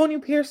think Antonio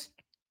Pierce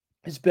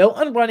is built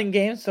on running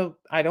games, so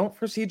I don't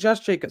foresee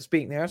Josh Jacobs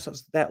being there. So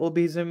that will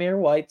be Zamir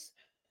White's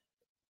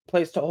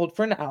place to hold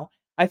for now.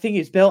 I think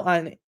he's built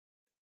on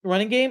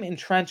running game in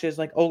trenches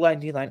like O-line,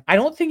 D-line. I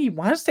don't think he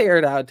wants to air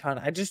it out a ton.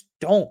 I just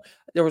don't.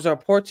 There was a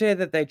report today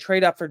that they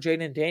trade up for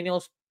Jaden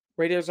Daniels.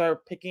 Raiders are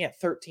picking at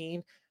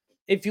 13.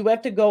 If you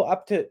have to go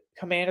up to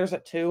Commanders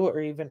at 2 or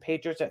even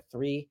Patriots at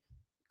 3,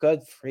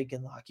 good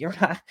freaking luck. You're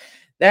not.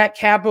 That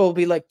capital will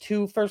be like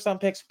 2 first-round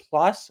picks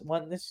plus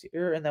 1 this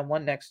year and then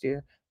 1 next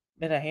year,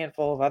 and a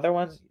handful of other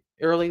ones.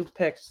 Early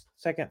picks,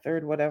 second,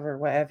 third, whatever,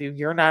 what have you.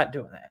 You're not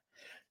doing that.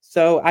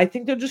 So I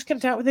think they're just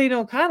content with Aiden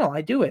O'Connell.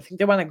 I do. I think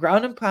they want to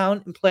ground and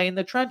pound and play in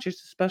the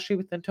trenches, especially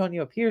with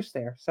Antonio Pierce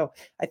there. So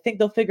I think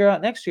they'll figure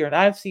out next year. And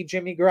I see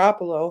Jimmy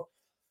Garoppolo,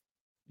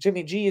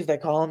 Jimmy G as they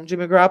call him,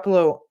 Jimmy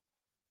Garoppolo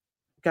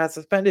got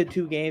suspended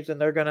 2 games,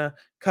 and they're going to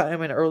cut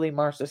him in early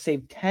March to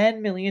save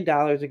 $10 million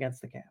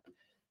against the cap.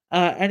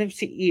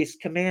 NFC East,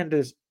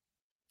 Commanders.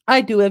 I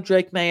do have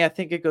Drake May. I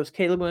think it goes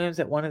Caleb Williams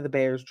at 1 of the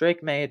Bears,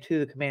 Drake May at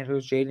 2 of the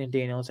Commanders, Jaden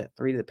Daniels at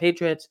 3 of the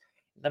Patriots,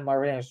 and then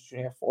Marvin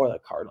Harrison Jr. 4 of the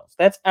Cardinals.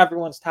 That's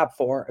everyone's top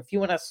 4. If you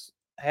want to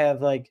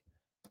have like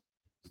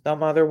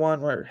some other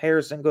one where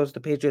Harrison goes to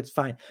Patriots,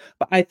 fine.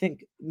 But I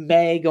think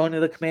May going to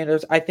the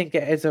Commanders, I think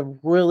it is a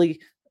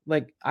really,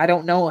 I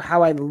don't know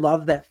how I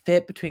love that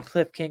fit between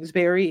Cliff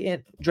Kingsbury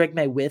and Drake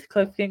May with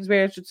Cliff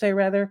Kingsbury, I should say,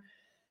 rather.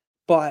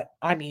 But,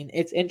 I mean,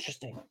 it's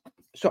interesting.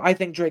 So I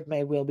think Drake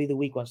May will be the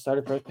week 1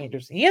 starter for the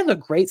Patriots. He has a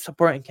great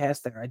supporting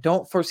cast there. I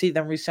don't foresee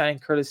them re-signing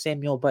Curtis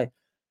Samuel, but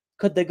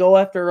could they go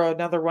after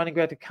another running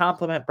back to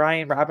complement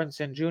Brian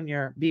Robinson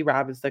Jr., B.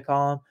 Robbins, they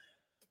call him,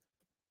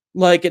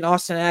 like an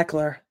Austin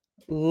Eckler,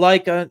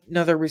 like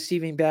another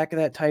receiving back of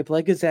that type,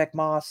 like a Zach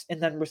Moss, and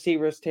then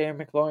receivers Terry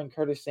McLaurin,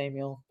 Curtis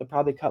Samuel. They'll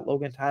probably cut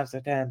Logan Thompson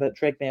at 10, but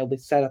Drake May will be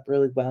set up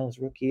really well in his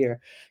rookie year.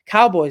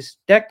 Cowboys,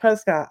 Dak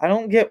Prescott. I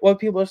don't get what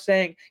people are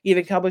saying,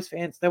 even Cowboys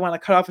fans. They want to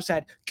cut off his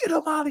head. Get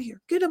him out of here.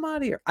 Get him out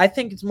of here. I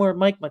think it's more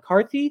Mike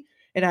McCarthy,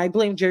 and I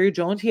blame Jerry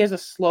Jones. He has a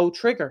slow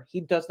trigger.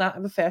 He does not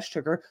have a fast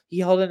trigger. He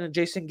held on to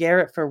Jason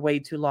Garrett for way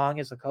too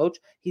long as a coach.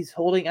 He's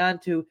holding on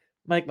to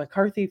Mike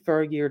McCarthy for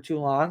a year too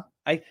long.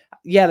 They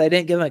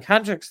didn't give him a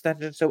contract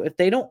extension. So if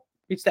they don't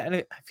reach that,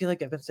 I feel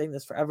like I've been saying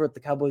this forever with the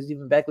Cowboys,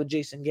 even back with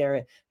Jason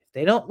Garrett. If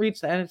they don't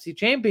reach the NFC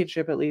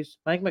Championship, at least,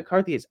 Mike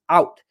McCarthy is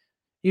out.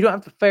 You don't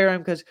have to fire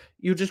him because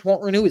you just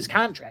won't renew his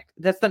contract.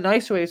 That's the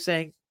nice way of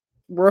saying,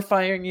 we're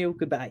firing you.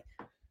 Goodbye.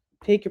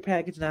 Take your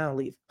package now and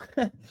leave.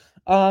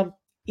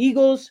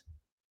 Eagles.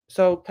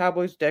 So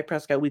Cowboys, Dak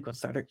Prescott, week 1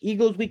 starter.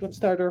 Eagles, week 1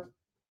 starter.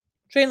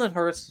 Jalen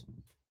Hurts.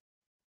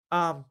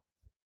 I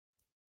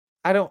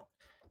don't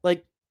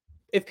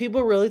if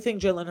people really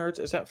think Jalen Hurts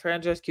is not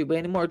franchise QB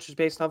anymore, just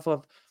based off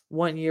of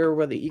 1 year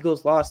where the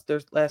Eagles lost their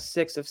last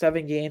 6 of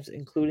 7 games,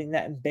 including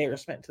that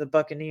embarrassment to the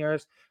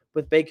Buccaneers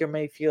with Baker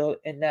Mayfield,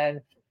 and then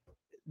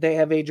they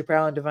have A.J.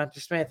 Brown and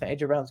Devonta Smith, and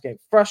A.J. Brown's getting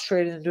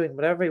frustrated and doing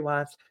whatever he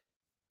wants.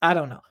 I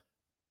don't know.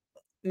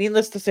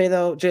 Needless to say,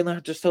 though, Jalen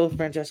Hurts is still a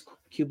franchise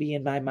QB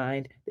in my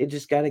mind. They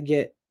just got to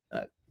get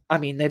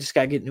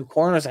new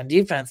corners on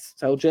defense.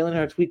 So Jalen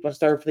Hurts, week 1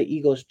 starter for the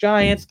Eagles.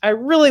 Giants, I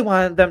really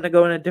wanted them to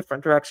go in a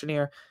different direction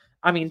here.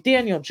 I mean,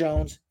 Daniel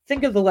Jones,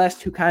 think of the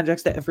last 2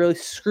 contracts that have really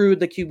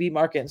screwed the QB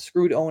market and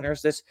screwed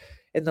owners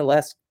in the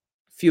last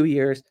few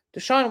years.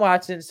 Deshaun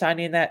Watson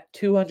signing that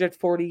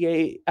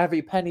 248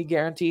 every penny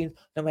guaranteed,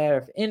 no matter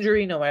if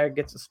injury, no matter if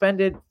get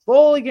suspended,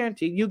 fully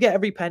guaranteed. You get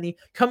every penny.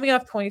 Coming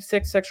off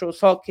 26 sexual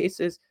assault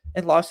cases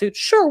and lawsuits,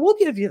 sure, we'll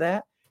give you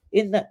that.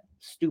 Isn't that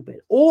stupid?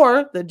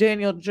 Or the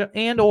Daniel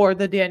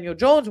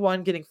Jones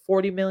one getting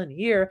 40 million a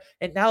year,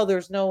 and now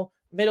there's no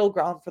middle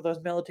ground for those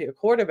military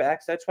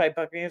quarterbacks. That's why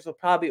Buccaneers will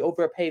probably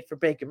overpay for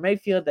Baker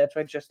Mayfield. That's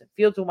why Justin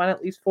Fields will want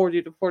at least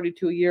 40 to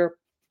 42 a year.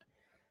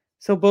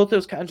 So both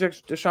those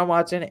contracts, Deshaun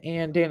Watson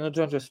and Daniel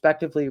Jones,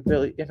 respectively,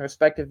 really in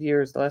respective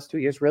years, the last 2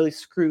 years, really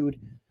screwed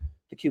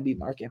the QB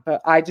market.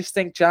 But I just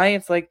think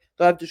Giants, they'll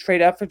have to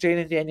trade up for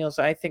Jayden Daniels.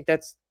 I think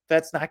that's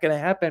not going to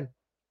happen.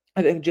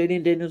 I think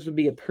Jayden Daniels would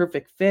be a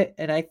perfect fit,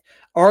 and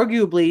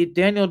arguably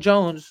Daniel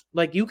Jones,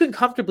 you can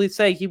comfortably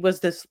say he was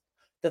the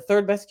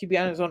third best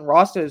QB on his own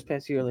roster this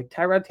past year.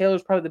 Tyrod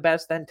Taylor's probably the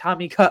best. Then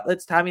Tommy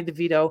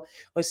DeVito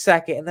was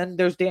second, and then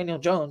there's Daniel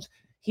Jones.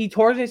 He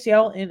tore his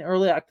ACL in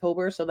early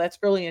October, so that's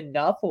early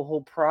enough.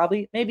 He'll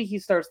probably, maybe he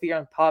starts the year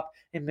on PUP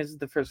and misses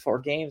the first 4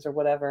 games or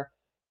whatever.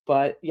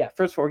 But yeah,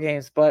 first 4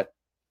 games. But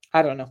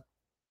I don't know.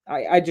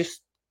 I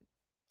just,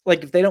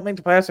 if they don't make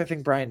the playoffs, I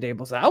think Brian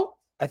Dable's out.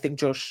 I think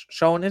Joe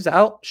Schoen is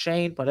out.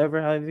 Shane,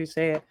 whatever, however you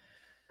say it.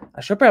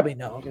 I should probably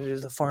know because he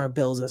was the former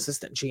Bills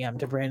assistant GM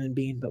to Brandon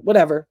Beane, but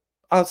whatever.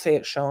 I'll say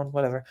it Schoen,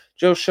 whatever.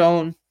 Joe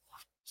Schoen.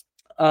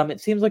 It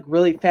seems like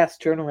really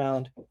fast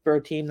turnaround for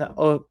a team that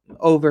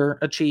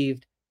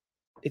overachieved,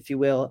 if you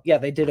will. Yeah,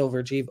 they did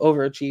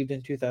overachieved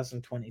in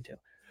 2022.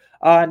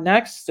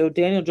 Next, so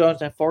Daniel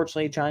Jones,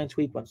 unfortunately, Giants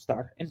week 1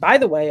 starter. And by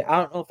the way, I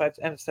don't know if I've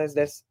emphasized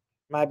this.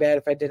 My bad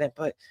if I didn't,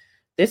 but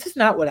this is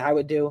not what I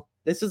would do.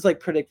 This is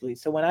predictably.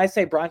 So when I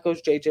say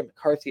Broncos, JJ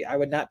McCarthy, I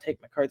would not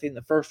take McCarthy in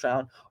the first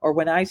round. Or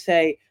when I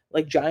say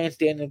Giants,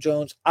 Daniel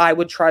Jones, I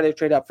would try to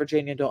trade up for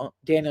Daniel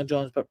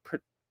Jones, but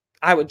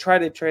I would try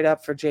to trade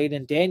up for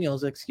Jayden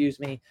Daniels, excuse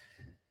me.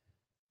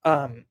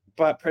 But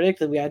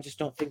predictably, I just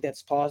don't think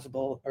that's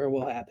plausible or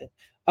will happen.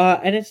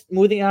 And it's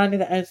moving on to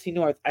the NFC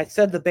North. I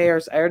said the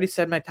Bears. I already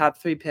said my top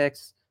 3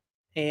 picks,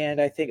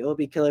 and I think it will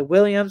be Caleb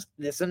Williams.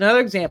 This is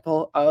another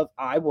example of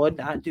I would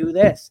not do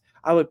this.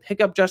 I would pick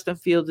up Justin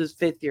Fields'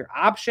 5th-year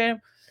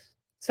option.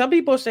 Some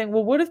people are saying,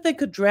 well, what if they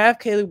could draft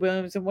Caleb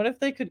Williams, and what if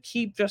they could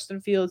keep Justin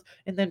Fields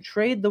and then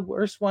trade the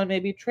worst one,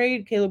 maybe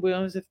trade Caleb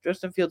Williams if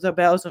Justin Fields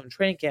outbattles him in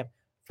training camp?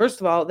 First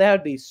of all, that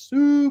would be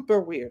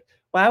super weird.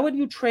 Why would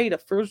you trade a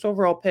first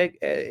overall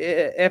pick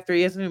after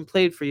he hasn't even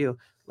played for you?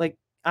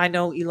 I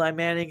know Eli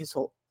Manning,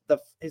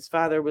 his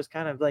father was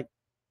kind of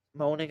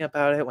moaning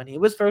about it when he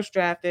was first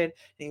drafted, and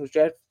he was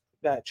drafted.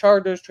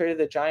 Chargers traded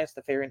the Giants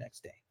the very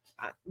next day.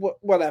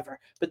 Whatever.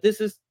 But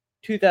this is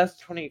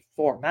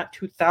 2024, not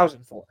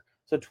 2004.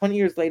 So 20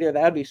 years later,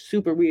 that would be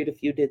super weird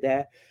if you did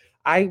that.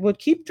 I would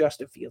keep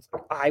Justin Fields.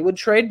 I would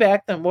trade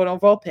back the 1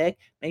 overall pick.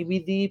 Maybe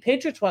the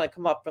Patriots want to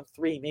come up from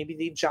 3. Maybe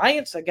the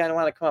Giants again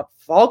want to come up.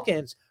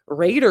 Falcons,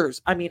 Raiders.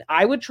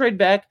 I would trade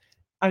back.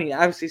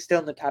 Obviously still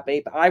in the top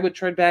 8, but I would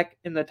trade back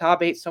in the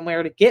top 8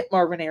 somewhere to get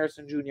Marvin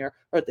Harrison Jr.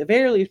 or at the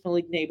very least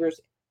Malik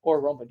Neighbors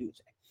or Roma Duse.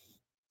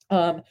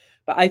 But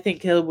I think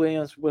Caleb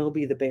Williams will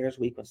be the Bears'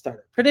 week 1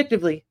 starter.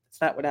 Predictably,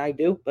 it's not what I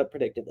do, but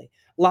predictably.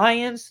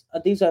 Lions,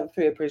 these are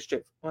 3 pretty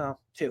strict.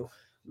 Well, 2.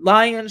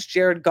 Lions,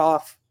 Jared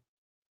Goff.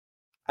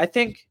 I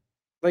think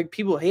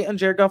people hate on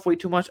Jared Goff way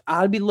too much.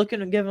 I'd be looking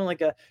to give him a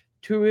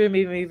 2-year,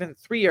 maybe even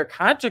 3-year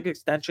contract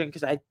extension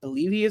because I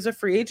believe he is a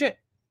free agent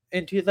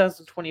in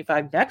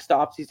 2025 next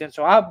offseason.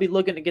 So I'll be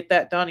looking to get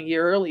that done a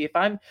year early. If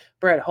I'm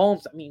Brad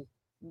Holmes,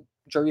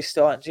 jury's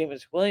still on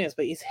James Williams,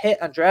 but he's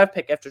hit on draft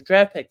pick after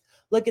draft pick.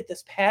 Look at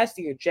this past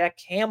year: Jack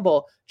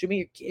Campbell,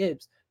 Jahmyr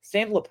Gibbs,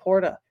 Sam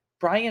Laporta,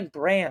 Brian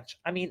Branch.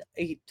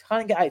 A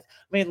ton of guys.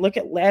 Look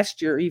at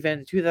last year,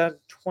 even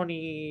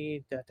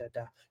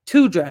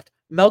 2022 draft.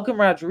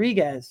 Malcolm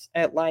Rodriguez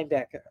at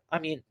linebacker.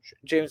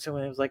 Jameson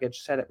Williams, like I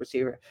just said, at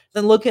receiver.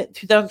 Then look at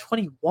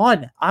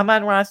 2021.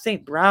 Amon-Ra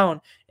St.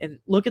 Brown. And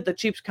look at the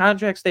Chiefs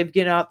contracts they've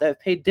given out that have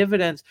paid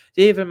dividends.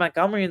 David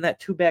Montgomery in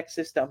that 2-back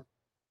system.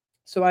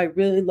 So I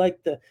really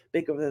like the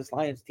big of this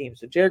Lions team.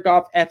 So Jared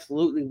Goff,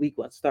 absolutely week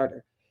 1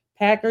 starter.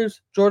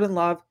 Packers, Jordan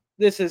Love.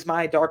 This is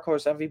my dark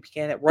horse MVP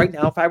candidate right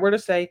now. If I were to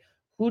say,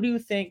 who do you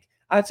think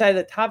outside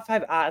the top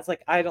 5 odds?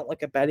 I don't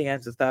look at betting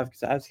odds and stuff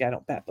because obviously I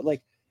don't bet. But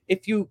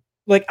if you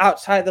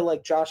outside the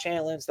Josh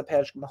Allen's, the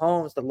Patrick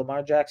Mahomes, the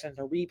Lamar Jackson,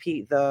 the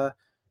repeat, the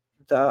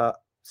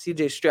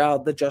CJ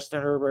Stroud, the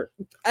Justin Herbert,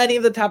 any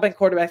of the top end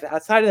quarterbacks.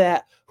 Outside of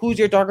that, who's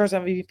your dark horse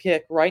MVP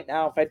pick right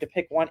now? If I had to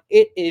pick one,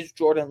 it is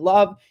Jordan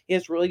Love. He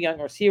has really young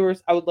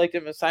receivers. I would like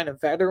him to sign a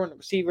veteran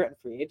receiver in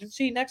free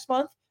agency next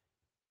month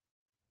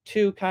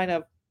to kind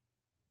of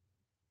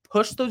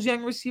push those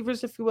young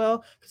receivers, if you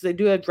will, because they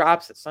do have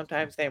drops that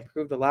sometimes they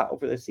improved a lot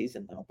over the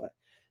season, though. But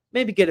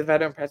maybe get a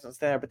veteran presence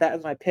there. But that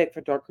is my pick for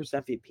dark horse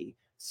MVP.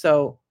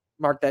 So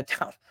mark that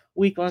down.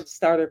 Week 1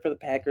 starter for the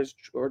Packers,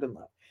 Jordan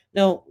Love.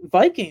 Now,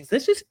 Vikings,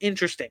 this is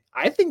interesting.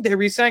 I think they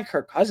re-signed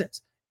Kirk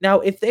Cousins. Now,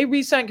 if they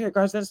re-sign Kirk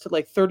Cousins to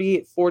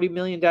 $38, $40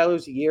 million a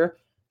year,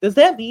 does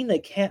that mean they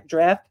can't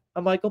draft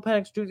a Michael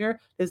Penix Jr.,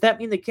 does that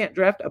mean they can't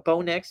draft a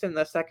Bo Nix in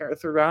the second or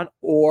third round?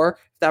 Or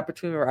if the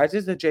opportunity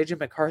arises that JJ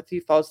McCarthy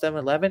falls to them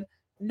 11?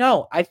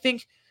 No, I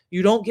think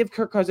you don't give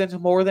Kirk Cousins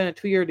more than a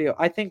 2-year deal.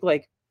 I think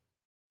like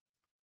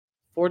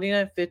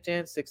 49, 50,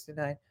 and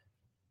 69.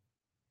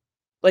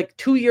 Like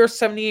 2 years,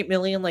 78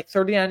 million, like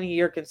 39 a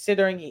year,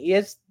 considering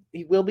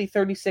he will be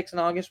 36 in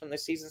August when the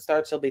season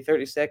starts. He'll be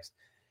 36.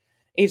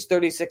 Age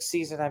 36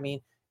 season, I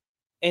mean.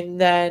 And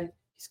then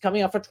he's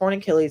coming off a torn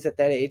Achilles at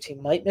that age. He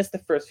might miss the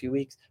first few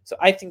weeks. So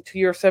I think 2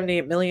 years,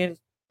 78 million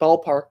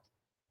ballpark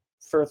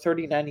for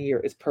 39 a year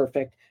is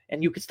perfect.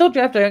 And you could still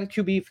draft a young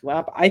QB if you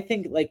want, but I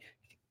think like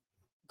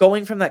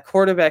going from that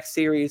quarterback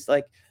series,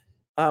 like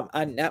on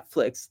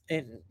Netflix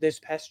in this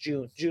past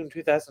June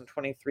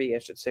 2023, I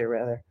should say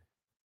rather.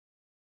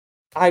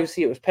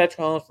 Obviously, it was Patrick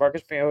Mahomes,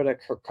 Marcus Mariota,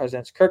 Kirk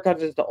Cousins. Kirk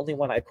Cousins is the only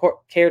one I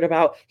cared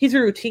about. He's a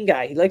routine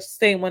guy. He likes to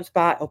stay in one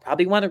spot. He'll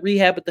probably want to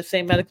rehab with the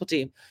same medical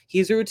team.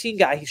 He's a routine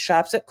guy. He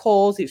shops at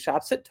Kohl's. He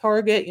shops at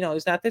Target. You know,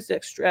 he's not this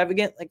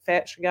extravagant, like,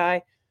 fashion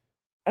guy.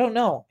 I don't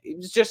know.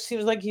 It just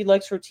seems like he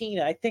likes routine.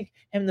 I think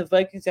him and the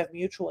Vikings have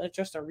mutual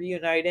interest in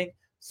reuniting.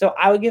 So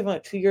I would give him a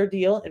 2-year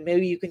deal, and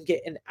maybe you can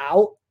get an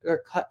out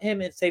or cut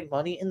him and save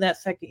money in that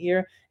second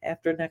year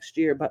after next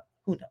year. But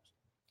who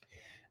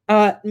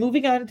knows?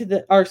 Moving on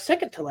to our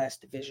second to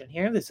last division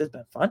here. This has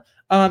been fun.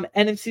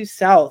 NFC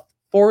South.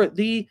 For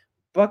the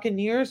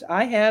Buccaneers,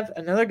 I have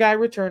another guy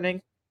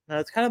returning. Now,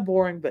 it's kind of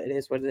boring, but it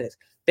is what it is.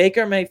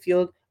 Baker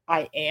Mayfield.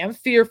 I am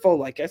fearful,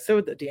 like I said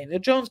with the Daniel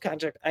Jones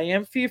contract, I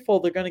am fearful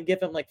they're going to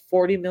give him like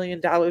 $40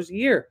 million a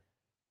year.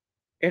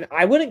 And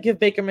I wouldn't give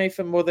Baker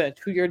Mayfield more than a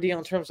 2-year deal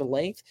in terms of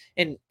length.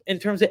 And in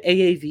terms of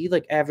AAV,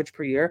 like average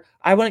per year,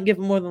 I wouldn't give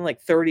him more than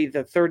like 30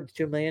 to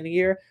 32 million a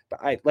year.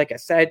 But like I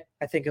said,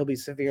 I think he'll be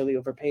severely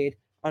overpaid.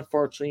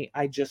 Unfortunately,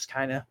 I just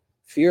kind of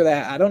fear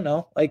that. I don't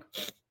know. Like,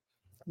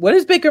 what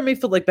has Baker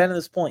Mayfield like been at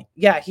this point?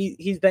 Yeah,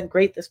 he's been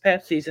great this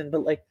past season,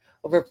 but like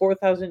over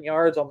 4,000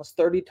 yards, almost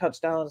 30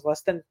 touchdowns,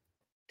 less than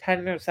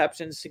 10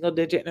 interceptions,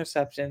 single-digit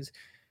interceptions.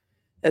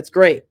 That's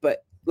great,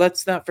 but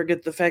let's not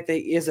forget the fact that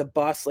he is a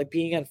bust. Like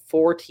being on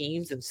 4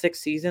 teams in 6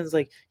 seasons,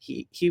 like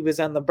he was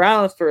on the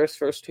Browns for his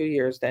first 2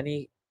 years. Then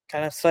he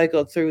kind of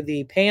cycled through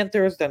the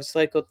Panthers, then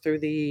cycled through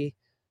the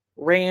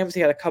Rams. He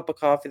had a cup of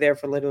coffee there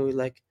for literally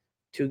like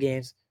 2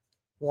 games,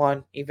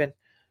 1 even.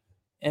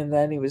 And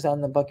then he was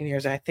on the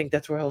Buccaneers. I think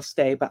that's where he'll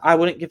stay. But I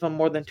wouldn't give him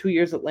more than 2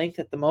 years at length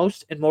at the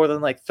most, and more than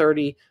like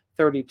 30,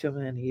 32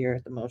 million a year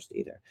at the most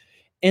either.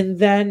 And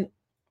then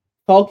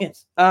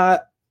Falcons.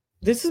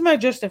 This is my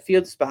Justin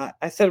Fields spot.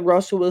 I said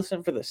Russell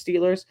Wilson for the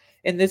Steelers,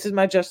 and this is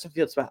my Justin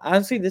Fields spot.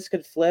 Honestly, this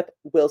could flip.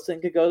 Wilson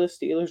could go to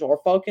the Steelers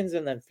or Falcons,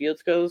 and then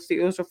Fields go to the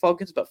Steelers or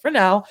Falcons. But for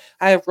now,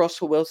 I have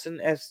Russell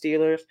Wilson as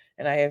Steelers,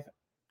 and I have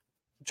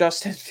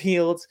Justin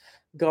Fields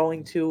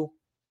going to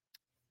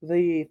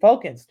the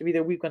Falcons to be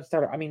their week 1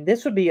 starter. I mean,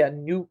 this would be a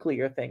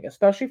nuclear thing,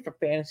 especially for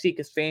fantasy,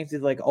 because fantasy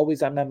is like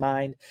always on my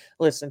mind.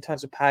 Listen to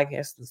tons of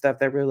podcasts and stuff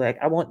that I really like.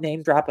 I won't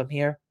name drop them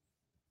here,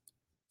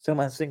 so I'm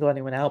not single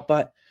anyone out,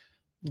 but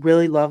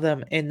really love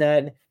them. And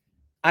then,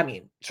 I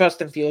mean,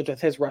 Justin Fields with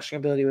his rushing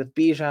ability with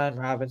Bijan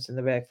Robinson in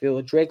the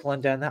backfield, Drake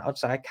London on the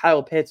outside,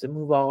 Kyle Pitts and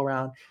move all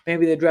around.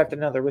 Maybe they draft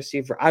another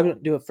receiver. I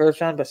wouldn't do a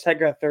first round, but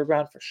second or third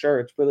round for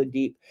sure. It's really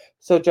deep.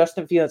 So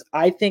Justin Fields,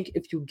 I think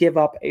if you give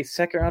up a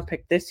second round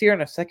pick this year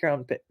and a second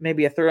round pick,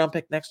 maybe a third round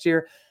pick next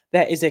year,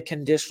 that is a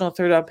conditional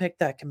third round pick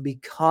that can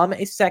become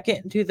a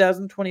second in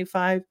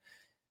 2025.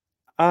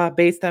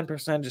 Based on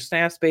percentage of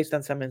snaps, based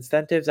on some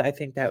incentives, I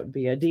think that would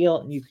be a deal,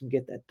 and you can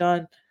get that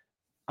done.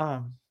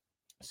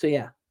 So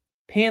yeah,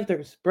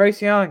 Panthers,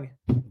 Bryce Young.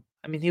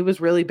 I mean, he was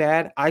really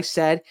bad. I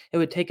said it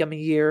would take him a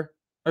year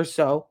or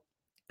so,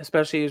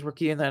 especially his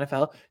rookie in the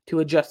NFL, to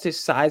adjust his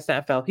size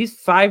to NFL.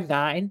 He's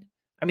 5'9".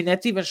 I mean,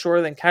 that's even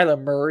shorter than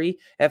Kyler Murray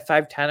at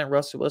 5'10" and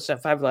Russell Wilson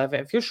at 5'11".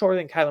 If you're shorter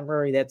than Kyler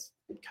Murray, that's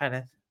kind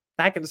of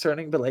not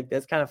concerning, but like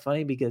that's kind of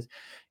funny because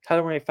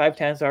Kyler Murray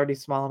 5'10" is already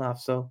small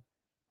enough. So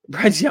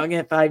Bryce Young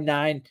at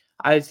 5'9".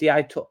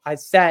 I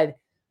said,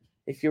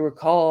 if you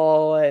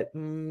recall, at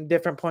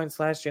different points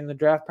last year in the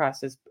draft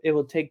process, it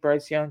will take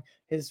Bryce Young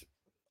his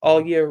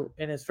all year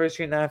in his first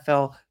year in the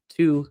NFL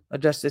to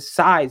adjust his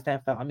size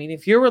to NFL. I mean,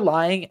 if you're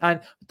relying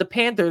on the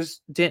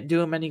Panthers, didn't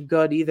do him any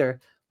good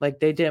either. Like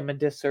they did him a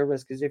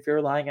disservice because if you're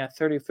relying on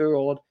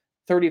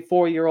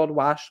 34-year-old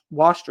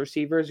washed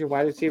receivers, your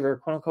wide receiver,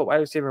 quote unquote wide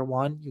receiver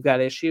 1, you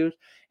got issues.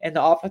 And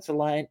the offensive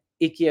line,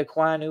 Ike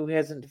Ekwonu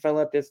hasn't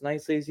developed as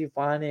nicely as you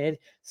wanted.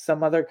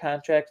 Some other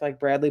contracts like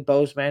Bradley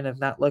Bozeman have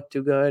not looked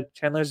too good.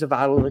 Chandler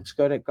Zavala looks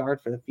good at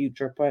guard for the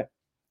future, but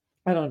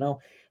I don't know.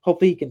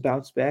 Hopefully he can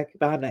bounce back,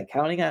 but I'm not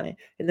counting on it.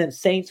 And then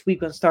Saints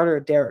week 1 starter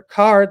Derek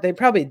Carr. They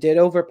probably did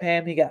overpay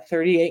him. He got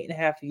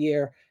 $38.5 a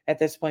year. At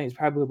this point, he's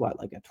probably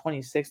like a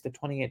 $26 to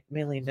 $28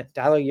 million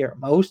a year at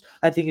most.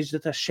 I think he's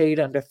just a shade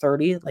under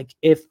 30, like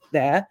if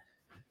that.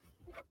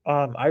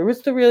 I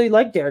used to really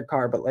like Derek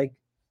Carr, but like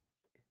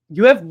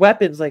you have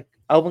weapons like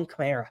Alvin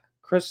Kamara,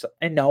 Chris,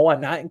 and no,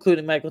 I'm not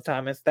including Michael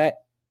Thomas. That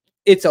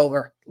it's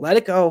over. Let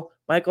it go.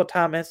 Michael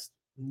Thomas,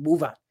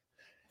 move on.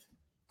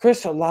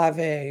 Chris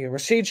Olave,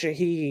 Rashid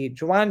Shaheed,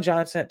 Juwan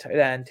Johnson at tight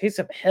end,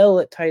 Taysom Hill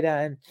at tight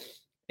end.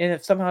 And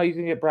if somehow you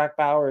can get Brock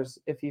Bowers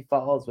if he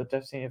falls, which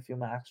I've seen a few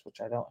mocks,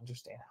 which I don't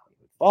understand how he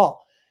would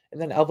fall.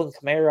 And then Alvin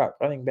Kamara at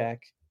running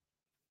back.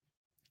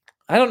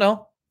 I don't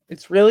know.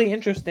 It's really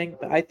interesting,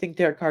 but I think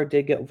Derek Carr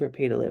did get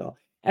overpaid a little.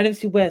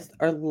 NFC West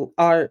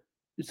are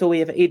so we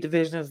have 8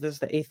 divisions. This is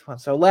the 8th one.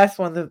 So last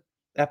one of the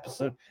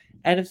episode.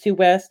 NFC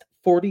West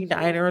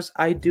 49ers.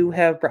 I do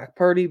have Brock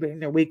Purdy being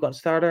their week 1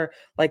 starter.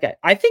 Like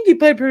I think he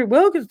played pretty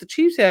well against the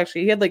Chiefs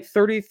actually. He had like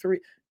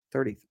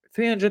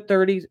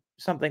 330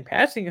 something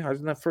passing yards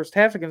in the first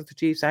half against the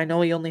Chiefs. I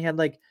know he only had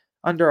like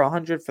under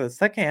 100 for the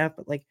second half,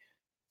 but like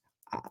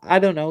I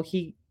don't know.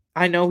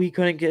 I know he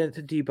couldn't get it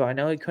to Debo. I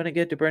know he couldn't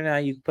get to Brandon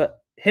Ayuk, but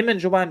him and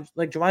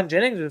Juwan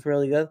Jennings was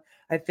really good.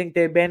 I think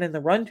they abandoned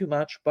the run too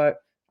much, but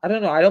I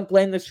don't know. I don't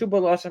blame the Super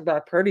Bowl loss on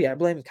Brock Purdy. I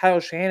blame Kyle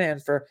Shanahan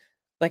for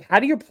how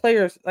do your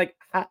players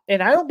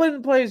and I don't blame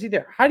the players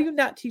either. How do you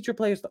not teach your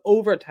players the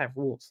overtime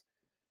rules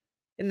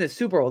in the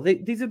Super Bowl?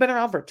 These have been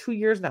around for 2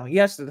 years now.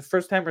 Yes, it's the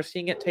first time we're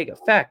seeing it take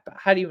effect, but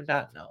how do you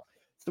not know?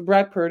 It's the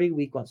Brock Purdy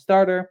week 1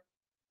 starter.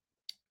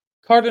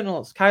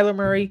 Cardinals, Kyler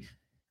Murray.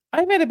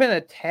 I might have been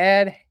a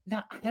tad,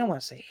 I don't want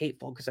to say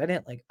hateful because I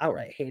didn't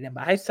outright hate him,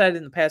 but I said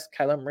in the past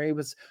Kyler Murray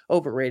was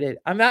overrated.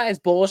 I'm not as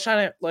bullish on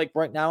it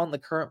right now in the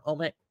current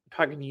moment,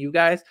 talking to you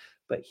guys,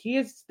 but he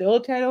is still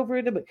a tad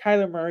overrated. But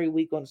Kyler Murray,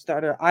 week 1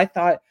 starter, I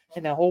thought,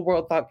 and the whole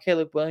world thought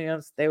Caleb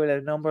Williams, they would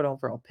have number 1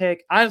 overall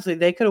pick. Honestly,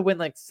 they could have won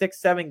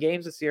 6-7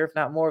 games this year, if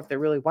not more, if they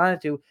really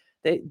wanted to.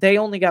 They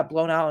only got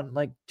blown out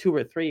in 2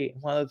 or 3.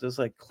 One of those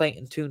was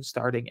Clayton Tune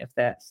starting, if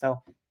that.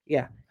 So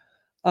yeah.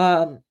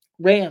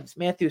 Rams,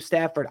 Matthew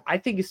Stafford. I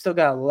think he's still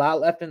got a lot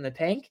left in the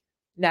tank.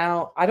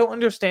 Now, I don't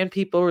understand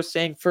people who are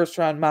saying first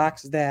round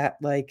mocks that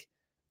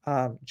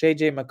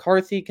JJ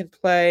McCarthy can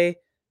play,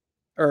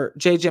 or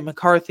JJ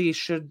McCarthy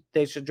should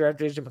draft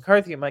JJ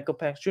McCarthy and Michael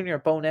Penix Jr. or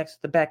Bo Nix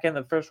at the back end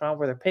of the first round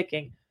where they're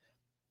picking.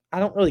 I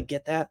don't really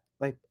get that.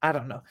 I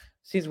don't know.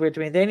 Seems weird to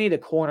me. They need a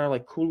corner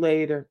like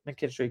Kool-Aid or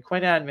McKinstry,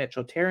 Quinnen,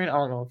 Mitchell, Terrian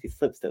Arnold if he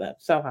flips to them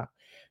somehow.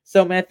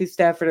 So Matthew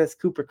Stafford has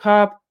Cooper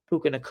Kupp,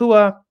 Puka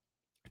Nacua.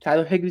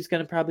 Tyler Higbee's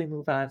going to probably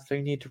move on, so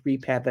you need to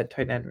repad that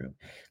tight end room.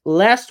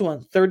 Last one,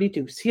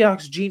 32,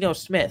 Seahawks, Geno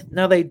Smith.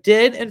 Now, they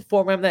did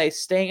inform him that he's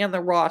staying on the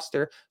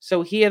roster,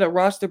 so he had a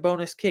roster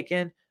bonus kick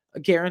in, a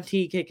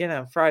guarantee kick in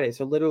on Friday,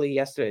 so literally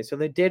yesterday. So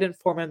they did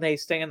inform him that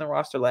he's staying on the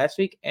roster last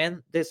week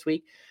and this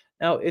week.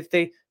 Now, if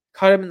they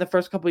cut him in the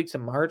first couple weeks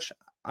of March,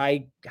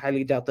 I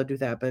highly doubt they'll do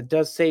that, but it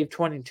does save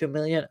 $22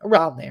 million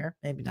around there.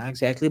 Maybe not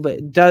exactly, but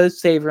it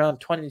does save around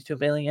 $22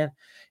 million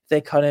if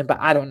they cut him, but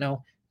I don't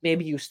know.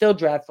 Maybe you still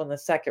draft from the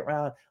second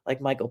round,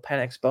 like Michael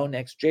Penix, Bo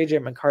Nix,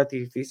 JJ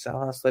McCarthy if he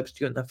somehow slips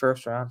to you in the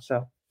first round.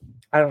 So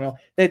I don't know.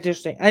 That's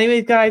interesting.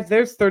 Anyways, guys,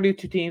 there's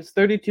 32 teams,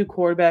 32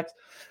 quarterbacks.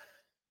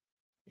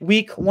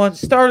 Week 1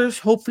 starters.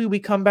 Hopefully we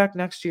come back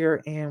next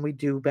year and we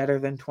do better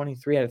than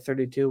 23 out of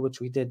 32,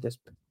 which we did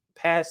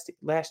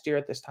last year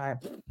at this time.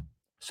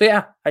 So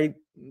yeah,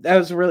 that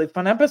was a really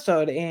fun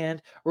episode,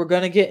 and we're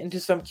going to get into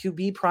some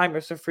QB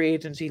primers for free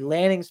agency,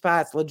 landing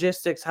spots,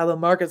 logistics, how the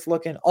market's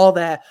looking, all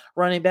that,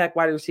 running back,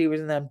 wide receivers,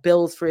 and then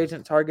Bills free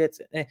agent targets.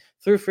 And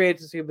through free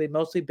agency, will be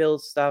mostly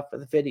Bills stuff,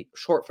 the video,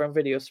 short form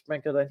videos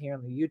sprinkled in here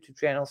on the YouTube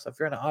channel. So if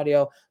you're in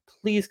audio,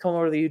 please come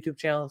over to the YouTube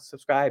channel,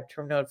 subscribe,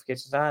 turn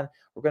notifications on.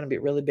 We're going to be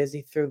really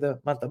busy through the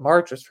month of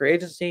March with free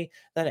agency,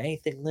 then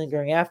anything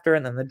lingering after,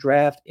 and then the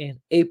draft in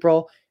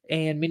April,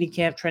 and mini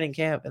camp, training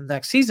camp, and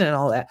next season and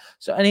all that.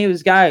 So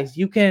anyways, guys,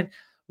 you can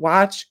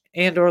watch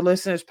and or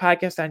listen to this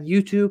podcast on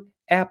YouTube,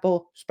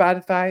 Apple,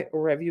 Spotify,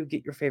 or wherever you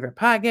get your favorite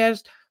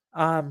podcast.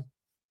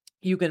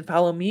 You can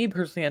follow me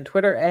personally on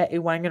Twitter at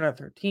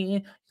awanger13.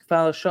 You can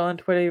follow the show on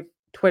Twitter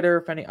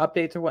for any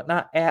updates or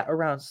whatnot at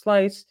Around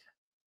Slice.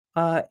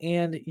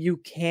 And you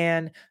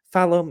can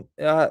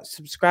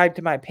subscribe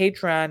to my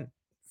Patreon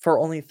for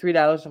only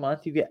 $3 a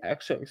month. You get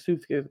extra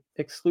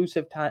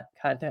exclusive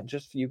content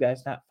just for you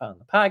guys not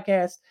found the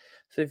podcast.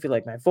 So if you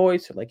like my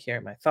voice or like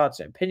hearing my thoughts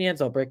and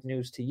opinions, I'll break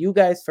news to you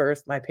guys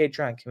first, my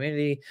Patreon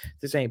community. If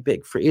there's any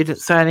big free agent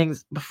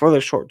signings before the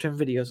short-term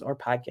videos or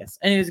podcasts.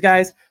 Anyways,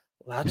 guys,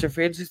 lots of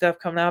free agency stuff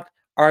coming up.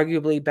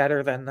 Arguably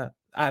better than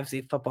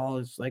obviously football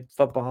is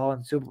football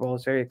and Super Bowl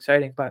is very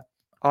exciting, but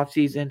off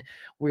season,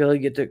 we really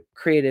get to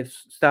creative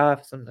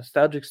stuff, some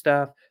nostalgic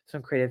stuff,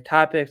 some creative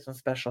topics, some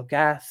special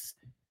guests,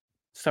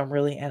 some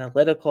really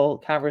analytical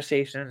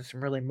conversations,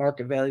 some really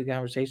market value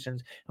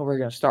conversations, and we're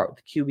going to start with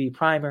the QB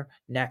primer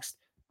next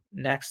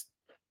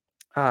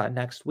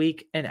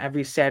week and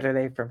every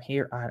Saturday from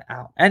here on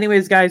out.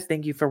 Anyways, guys,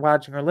 thank you for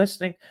watching or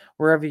listening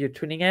wherever you're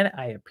tuning in.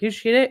 I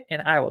appreciate it,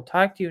 and I will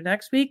talk to you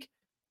next week.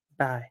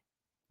 Bye.